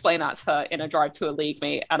trying to explain that to her in a drive to a league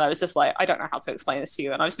meet, and I was just like, I don't know how to explain this to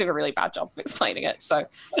you, and I was doing a really bad job of explaining it. So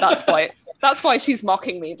that's why she's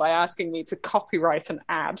mocking me by asking me to copyright an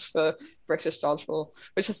ad for British Dodgeball,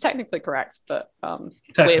 which is technically correct, but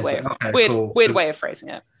weird way of phrasing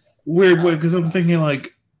it. Weird way, because I'm thinking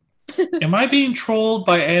like, am I being trolled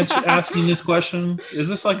by asking this question? Is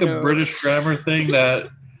this like a British grammar thing that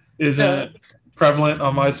isn't prevalent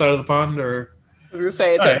on my side of the pond? Or I was going to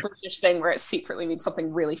say, it's a British thing where it secretly means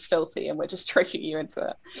something really filthy and we're just tricking you into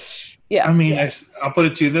it. Yeah. I mean, I'll put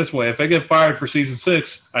it to you this way. If I get fired for season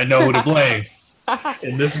 6, I know who to blame.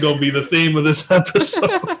 And this is going to be the theme of this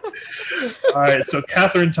episode. All right, so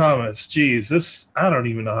Catherine Thomas. Geez, I don't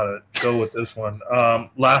even know how to go with this one.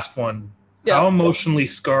 Last one. Yeah. How emotionally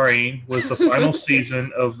scarring was the final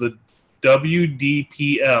season of the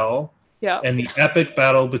WDPL and the epic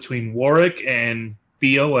battle between Warwick and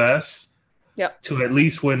BOS to at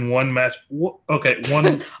least win one match? Okay,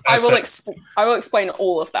 one. I will explain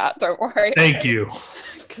all of that. Don't worry. Thank you.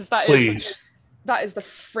 Because that is the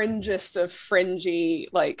fringest of fringy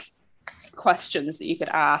questions that you could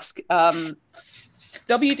ask.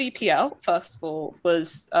 WDPL, first of all,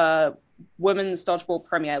 was Women's Dodgeball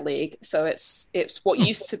Premier League. So it's what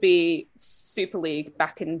used to be Super League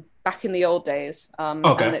back in the old days. And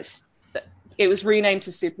it was renamed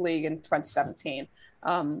to Super League in 2017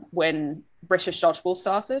 when British Dodgeball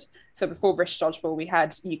started. So before British Dodgeball, we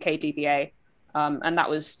had UKDBA, and that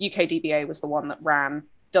was UKDBA was the one that ran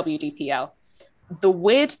WDPL. The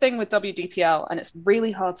weird thing with WDPL, and it's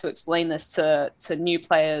really hard to explain this to new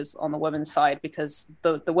players on the women's side because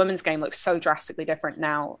the women's game looks so drastically different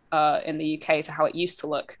now in the UK to how it used to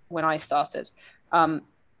look when I started.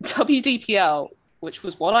 WDPL, which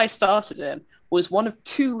was what I started in, was one of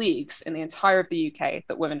 2 leagues in the entire of the UK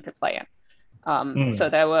that women could play in. So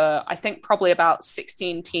there were, I think, probably about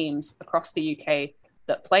 16 teams across the UK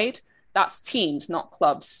that played. That's teams, not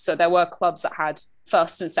clubs. So there were clubs that had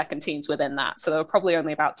first and second teams within that. So there were probably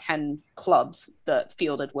only about 10 clubs that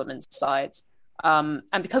fielded women's sides. And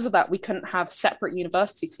because of that, we couldn't have separate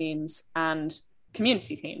university teams and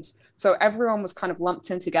community teams. So everyone was kind of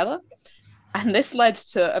lumped in together. And this led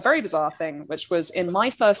to a very bizarre thing, which was in my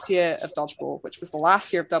first year of Dodgeball, which was the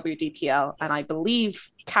last year of WDPL, and I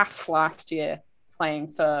believe Kath's last year playing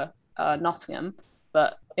for Nottingham,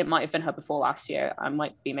 but it might have been her before last year. I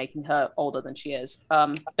might be making her older than she is.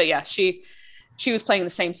 But yeah, she was playing the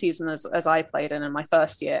same season as I played in my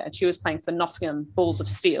first year, and she was playing for Nottingham Bulls of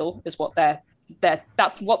Steel, is what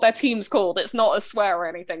that's what their team's called. It's not a swear or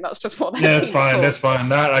anything. That's just what their team's called. That's fine.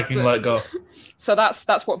 That I can let go. So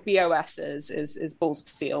that's what BOS is Bulls of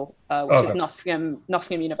Steel, which is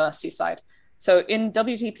Nottingham University side. So in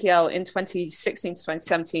WDPL in 2016 to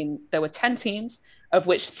 2017, there were 10 teams, of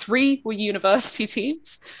which 3 were university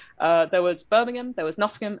teams. There was Birmingham, there was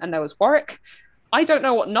Nottingham, and there was Warwick. I don't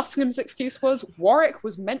know what Nottingham's excuse was. Warwick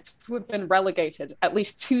was meant to have been relegated at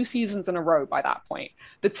least 2 seasons in a row by that point.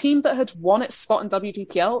 The team that had won its spot in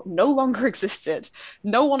WDPL no longer existed.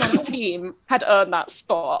 No one on the team had earned that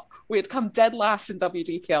spot. We had come dead last in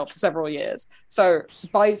WDPL for several years. So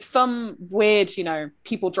by some weird,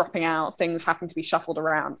 people dropping out, things having to be shuffled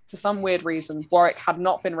around, for some weird reason, Warwick had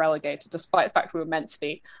not been relegated, despite the fact we were meant to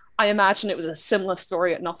be. I imagine it was a similar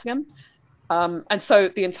story at Nottingham. And so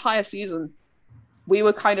the entire season, we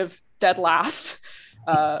were kind of dead last.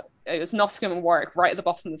 It was Nottingham and Warwick right at the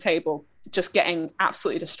bottom of the table, just getting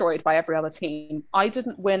absolutely destroyed by every other team. I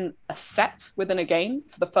didn't win a set within a game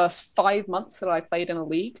for the first 5 months that I played in a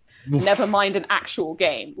league. Never mind an actual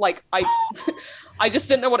game. Like I just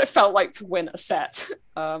didn't know what it felt like to win a set.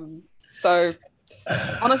 So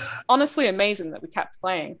honestly amazing that we kept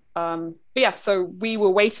playing. But yeah, so we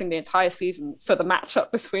were waiting the entire season for the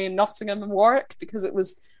matchup between Nottingham and Warwick, because it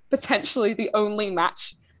was potentially the only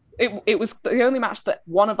match. It was the only match that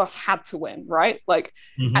one of us had to win, right? Like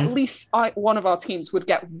at least one of our teams would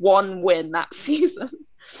get one win that season.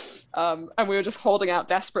 And we were just holding out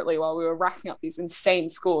desperately while we were racking up these insane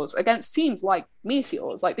scores against teams like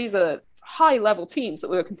Meteors. Like, these are high level teams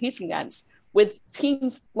that we were competing against, with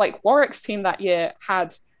teams like Warwick's team that year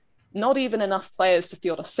had not even enough players to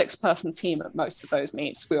field a 6-person team at most of those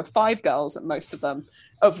meets. We were 5 girls at most of them,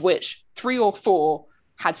 of which 3 or 4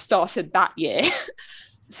 had started that year.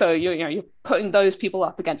 So you're putting those people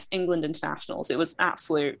up against England internationals. It was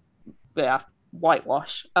absolute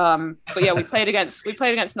whitewash. But yeah, we played against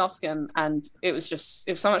Nottingham, and it was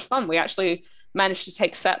so much fun. We actually managed to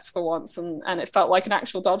take sets for once, and it felt like an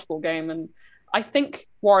actual dodgeball game. And I think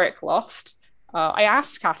Warwick lost. I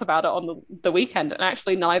asked Kath about it on the weekend, and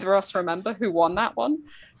actually neither of us remember who won that one.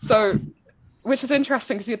 So, which is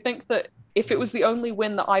interesting, because you'd think that if it was the only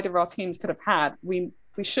win that either of our teams could have had, we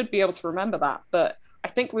should be able to remember that. But I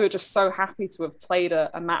think we were just so happy to have played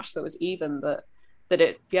a match that was even,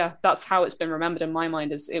 that's how it's been remembered in my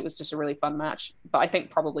mind. Is it was just a really fun match. But I think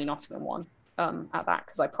probably Nottingham won at that,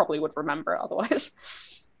 because I probably would remember it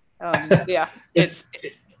otherwise. Yeah, it's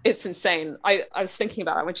insane. I was thinking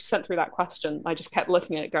about that when she sent through that question. I just kept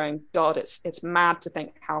looking at it going, God, it's mad to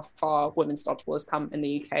think how far women's dodgeball has come in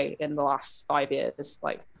the UK in the last 5 years.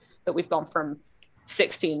 Like, that we've gone from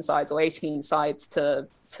 16 sides or 18 sides to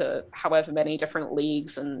however many different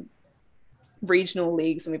leagues and regional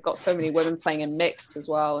leagues, and we've got so many women playing in mixed as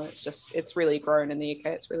well, and it's really grown in the UK.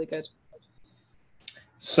 It's really good.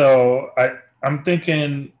 So I'm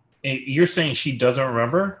thinking, you're saying she doesn't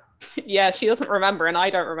remember? Yeah, she doesn't remember, and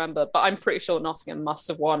I don't remember, but I'm pretty sure Nottingham must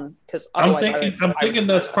have won, because I'm thinking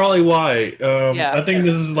that's probably why. I think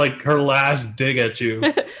this is like her last dig at you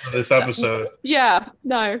for this episode. Yeah,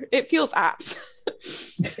 no, it feels apt.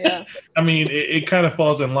 Yeah, I mean, it kind of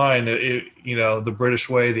falls in line. The British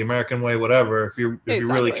way, the American way, whatever. If you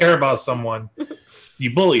really care about someone,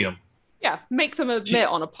 you bully them. Yeah, make them admit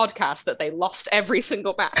on a podcast that they lost every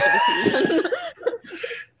single match of the season.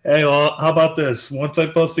 Hey, well, how about this? Once I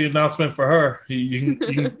post the announcement for her, you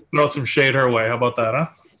can throw some shade her way. How about that, huh?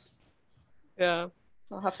 Yeah,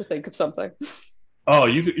 I'll have to think of something. Oh,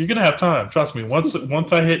 you're gonna have time. Trust me. Once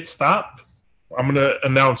I hit stop, I'm gonna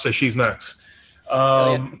announce that she's next.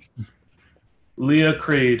 Leah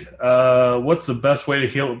Creed, what's the best way to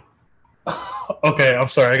heal? Okay, I'm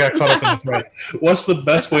sorry, I got caught up in the thread. What's the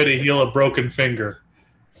best way to heal a broken finger?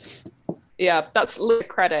 Yeah, that's Le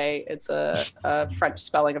Crede. It's a French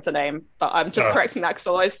spelling of the name, but I'm just correcting that,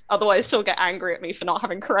 because otherwise she'll get angry at me for not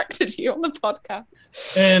having corrected you on the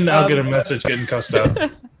podcast. And I'll get a message getting cussed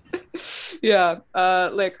out. Yeah,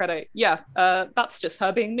 Le Crede. Yeah, that's just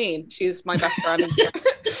her being mean. She's my best friend.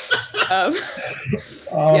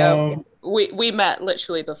 Yeah, we met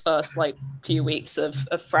literally the first few weeks of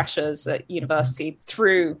freshers at university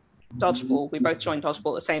through dodgeball. We both joined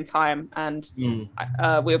dodgeball at the same time, and we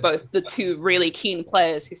were both the 2 really keen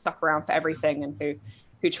players who stuck around for everything and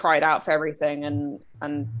who tried out for everything.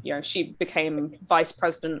 And she became vice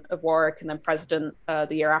president of Warwick and then president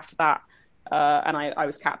the year after that, and I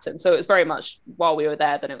was captain. So it was very much while we were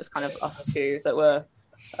there, then it was kind of us 2 that were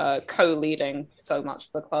co-leading so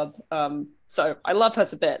much for the club. So I love her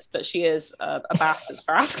to bits, but she is a bastard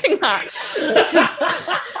for asking that.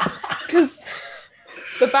 Because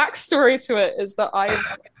the backstory to it is that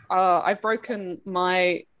I've broken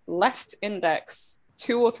my left index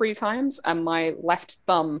 2 or 3 times and my left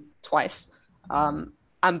thumb twice. And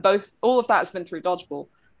all of that has been through dodgeball.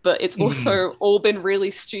 But it's also all been really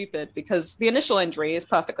stupid because the initial injury is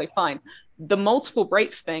perfectly fine. The multiple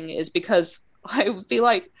breaks thing is because I would be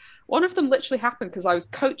like, one of them literally happened because I was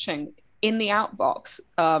coaching in the outbox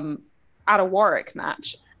at a Warwick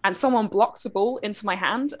match, and someone blocked the ball into my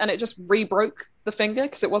hand and it just re-broke the finger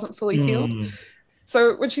because it wasn't fully healed.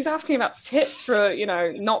 So when she's asking about tips for,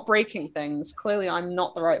 not breaking things, clearly I'm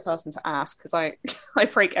not the right person to ask because I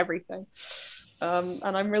break everything. And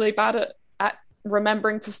I'm really bad at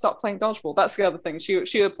remembering to stop playing dodgeball. That's the other thing.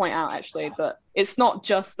 She would point out actually that it's not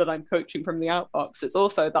just that I'm coaching from the outbox, it's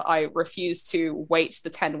also that I refused to wait the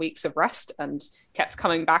 10 weeks of rest and kept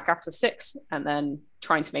coming back after 6 and then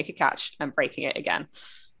trying to make a catch and breaking it again.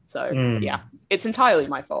 So yeah, it's entirely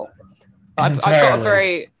my fault. I've got a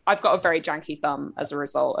very janky thumb as a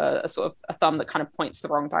result, a sort of a thumb that kind of points the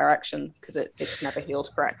wrong direction because it's never healed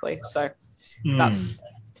correctly. So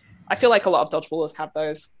I feel like a lot of dodgeballers have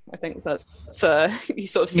those. I think that you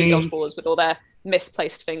sort of see dodgeballers with all their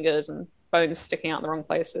misplaced fingers and bones sticking out in the wrong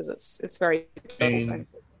places. It's very thing.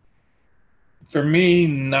 For me,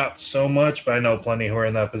 not so much, but I know plenty who are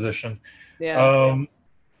in that position. Yeah.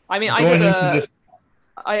 I mean,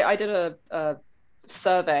 I did a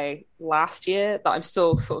survey last year that I'm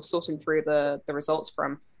still sort of sorting through the results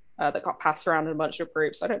from. That got passed around in a bunch of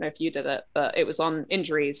groups. I don't know if you did it, but it was on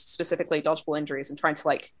injuries, specifically dodgeball injuries, and trying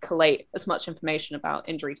to collate as much information about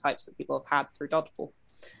injury types that people have had through dodgeball.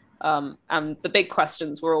 And the big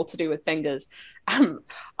questions were all to do with fingers.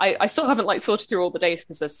 I still haven't sorted through all the data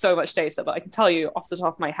because there's so much data, but I can tell you off the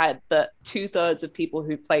top of my head that 2/3 of people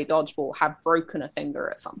who play dodgeball have broken a finger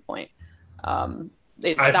at some point. I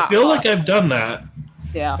feel like I've done that.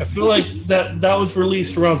 Yeah. I feel like that was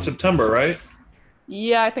released around September, right?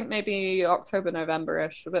 Yeah, I think maybe October,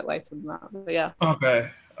 November-ish, a bit later than that. But yeah. Okay.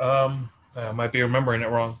 I might be remembering it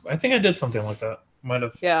wrong. I think I did something like that. Might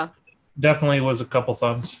have. Yeah. Definitely was a couple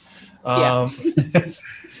thumbs. Yeah.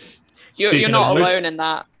 You're not alone in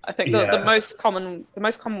that. I think the most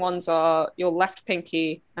common ones are your left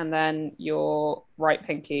pinky and then your right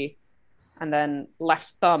pinky and then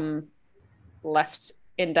left thumb, left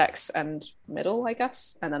index and middle, I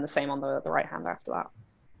guess, and then the same on the right hand after that.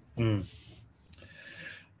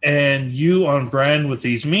 And you on brand with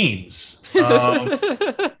these memes.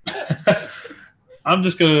 I'm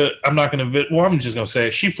just gonna say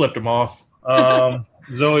she flipped him off.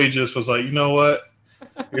 Zoe just was like, you know what?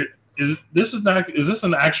 Is this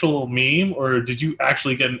an actual meme, or did you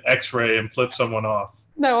actually get an X-ray and flip someone off?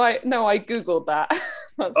 No, I Googled that.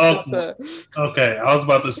 Okay, I was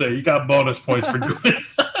about to say you got bonus points for doing it.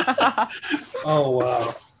 Oh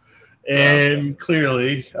wow! And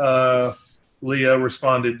clearly, Leah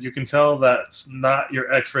responded, "You can tell that's not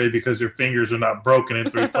your X-ray because your fingers are not broken in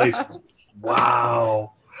 3 places."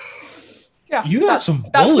 Wow. Yeah,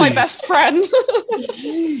 that's my best friend.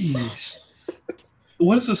 Jeez.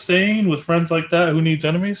 What is the saying with friends like that? Who needs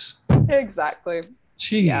enemies? Exactly.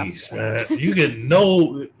 Jeez, man. You get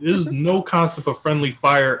there's no concept of friendly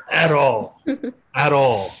fire at all. At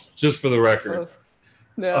all. Just for the record.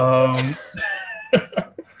 Yeah.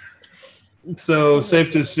 So safe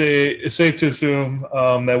to assume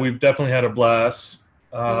that we've definitely had a blast.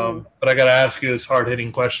 But I got to ask you this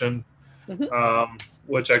hard-hitting question,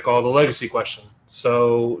 which I call the legacy question.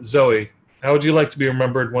 So, Zoe, how would you like to be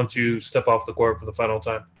remembered once you step off the court for the final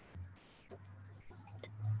time?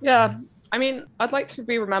 Yeah, I mean, I'd like to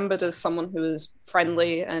be remembered as someone who is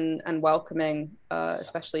friendly and welcoming,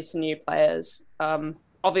 especially to new players.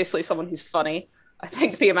 Obviously, someone who's funny. I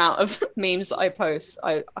think the amount of memes that I post,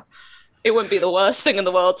 it wouldn't be the worst thing in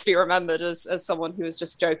the world to be remembered as someone who is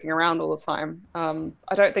just joking around all the time.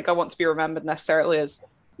 I don't think I want to be remembered necessarily as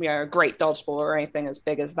a great dodgeball or anything as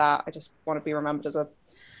big as that. I just want to be remembered as a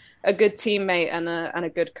good teammate and a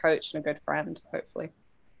good coach and a good friend, hopefully.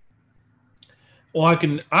 Well, I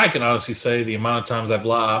can honestly say the amount of times I've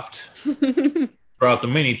laughed throughout the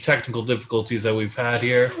many technical difficulties that we've had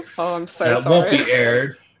here. Oh, I'm so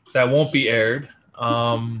sorry. That won't be aired.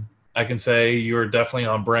 I can say you're definitely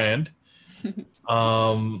on brand.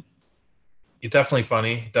 You're definitely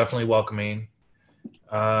funny, definitely welcoming.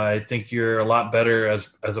 I think you're a lot better as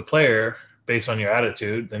a player based on your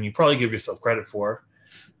attitude than you probably give yourself credit for,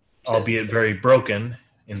 albeit very broken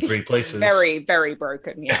in 3 places. Very, very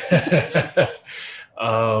broken, yeah.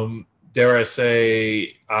 dare I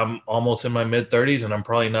say, I'm almost in my mid-30s, and I'm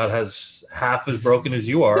probably not half as broken as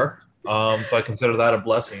you are. So I consider that a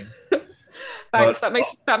blessing. Thanks. But,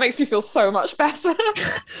 that makes me feel so much better.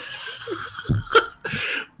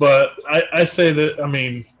 But I say that, I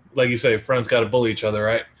mean, like you say, friends got to bully each other,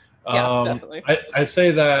 right? Yeah, definitely. I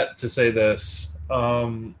say that to say this.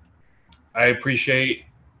 I appreciate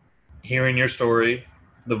hearing your story,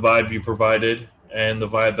 the vibe you provided, and the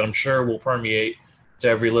vibe that I'm sure will permeate to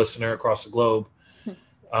every listener across the globe.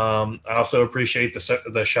 I also appreciate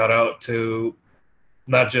the shout out to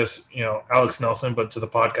not just Alex Nelson, but to the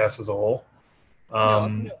podcast as a whole.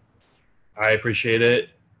 I appreciate it.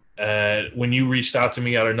 When you reached out to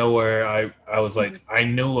me out of nowhere, I was like, I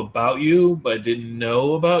knew about you, but didn't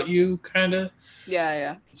know about you, kind of.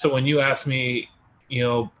 Yeah. So when you asked me,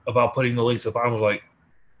 about putting the links up, I was like,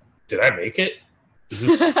 did I make it?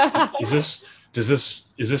 Is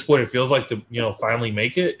this what it feels like to finally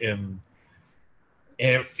make it? And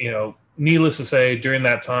needless to say, during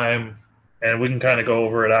that time, and we can kind of go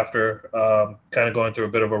over it after, kind of going through a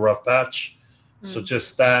bit of a rough patch. So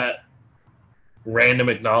just that random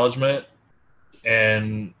acknowledgement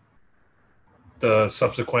and the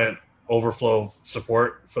subsequent overflow of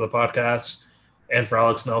support for the podcast and for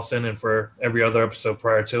Alex Nelson and for every other episode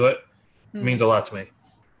prior to it means a lot to me.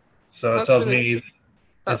 So it tells me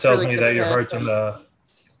that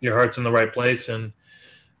your heart's in the right place, and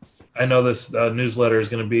I know this newsletter is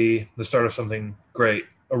going to be the start of something great,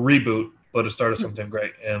 a reboot, but a start of something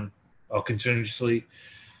great, and I'll continuously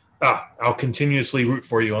root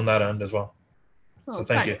for you on that end as well. So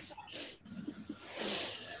thank you.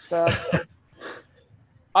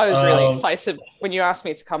 I was really excited when you asked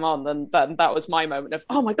me to come on, then that was my moment of,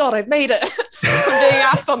 oh my God, I've made it. I'm being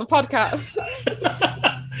asked on the podcast.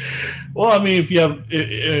 Well, I mean,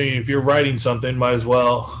 if you're writing something, might as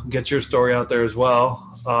well get your story out there as well.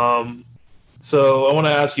 So I want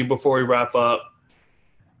to ask you before we wrap up,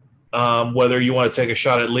 whether you want to take a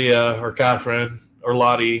shot at Leah or Catherine or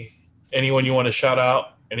Lottie, anyone you want to shout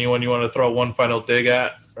out, anyone you want to throw one final dig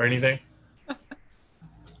at or anything?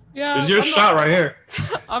 Yeah, there's your shot right here.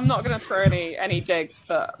 I'm not going to throw any digs,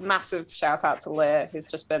 but massive shout out to Leah, who's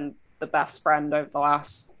just been the best friend over the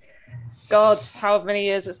last, God, however many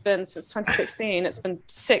years it's been since 2016. It's been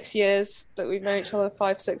 6 years that we've known each other,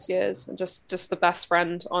 5-6 years, and just the best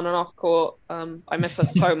friend on and off court. I miss her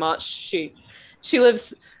so much. She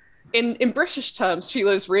lives in British terms, she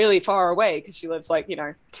lives really far away because she lives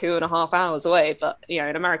 2.5 hours away. But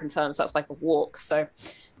in American terms, that's like a walk. So.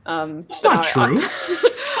 It's not true.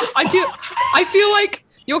 I feel like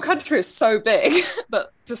your country is so big that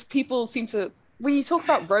just people seem to, when you talk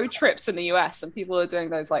about road trips in the US and people are doing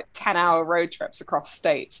those 10-hour road trips across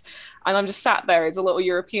states, and I'm just sat there as a little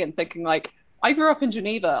European thinking I grew up in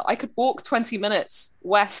Geneva. I could walk 20 minutes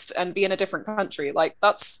west and be in a different country.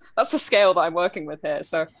 That's the scale that I'm working with here.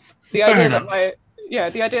 So the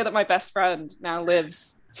idea that my best friend now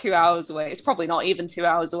lives 2 hours away, it's probably not even 2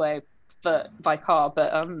 hours away, but by car,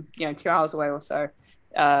 but 2 hours away or so.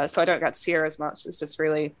 So I don't get to see her as much. It's just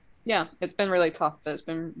really, it's been really tough, but it's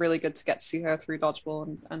been really good to get to see her through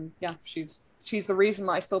dodgeball, and she's the reason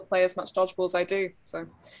that I still play as much dodgeball as I do. So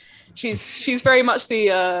she's very much the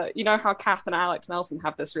how Kath and Alex Nelson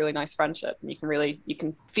have this really nice friendship, and you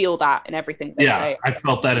can feel that in everything they say. I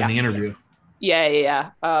felt that in the interview.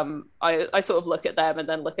 Yeah. I sort of look at them and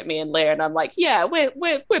then look at me and Leah, and I'm like, yeah, we're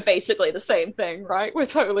basically the same thing, right? We're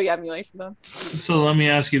totally emulating them. So let me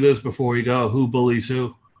ask you this before we go: who bullies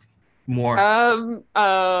who more? I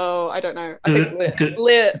don't know. I think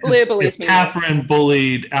Leah bullies me. Catherine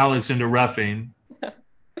bullied Alex into reffing.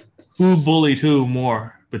 Who bullied who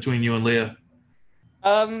more between you and Leah?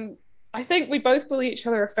 I think we both bully each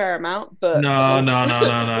other a fair amount, but no. We're not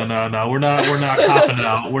copping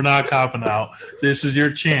out. We're not copping out. This is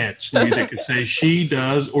your chance. You either can say she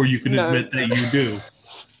does, or you can admit that you do.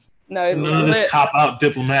 No, none of this cop out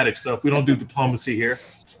diplomatic stuff. We don't do diplomacy here.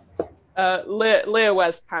 Leah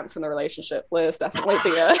wears the pants in the relationship. Leah's definitely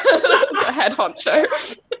the head honcho.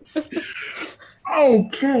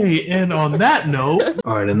 Okay, and on that note,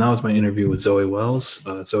 all right, and that was my interview with Zoe Wells.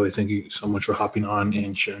 Zoe, thank you so much for hopping on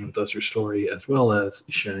and sharing with us your story, as well as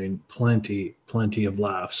sharing plenty of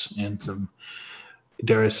laughs and some,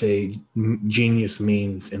 dare I say, genius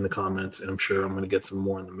memes in the comments. And I'm sure I'm going to get some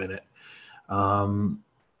more in a minute.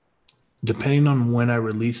 Depending on when I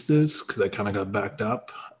release this, because I kind of got backed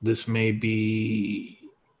up, this will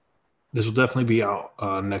definitely be out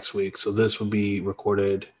next week. So this will be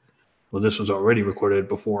recorded. Well, this was already recorded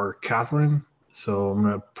before Catherine, so I'm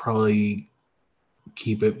going to probably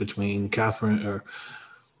keep it between Catherine, or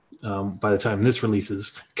by the time this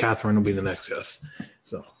releases, Catherine will be the next guest.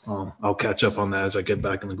 So I'll catch up on that as I get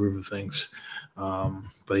back in the groove of things.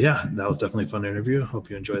 But yeah, that was definitely a fun interview. Hope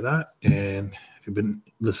you enjoy that. And if you've been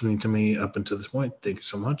listening to me up until this point, thank you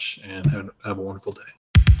so much and have a wonderful day.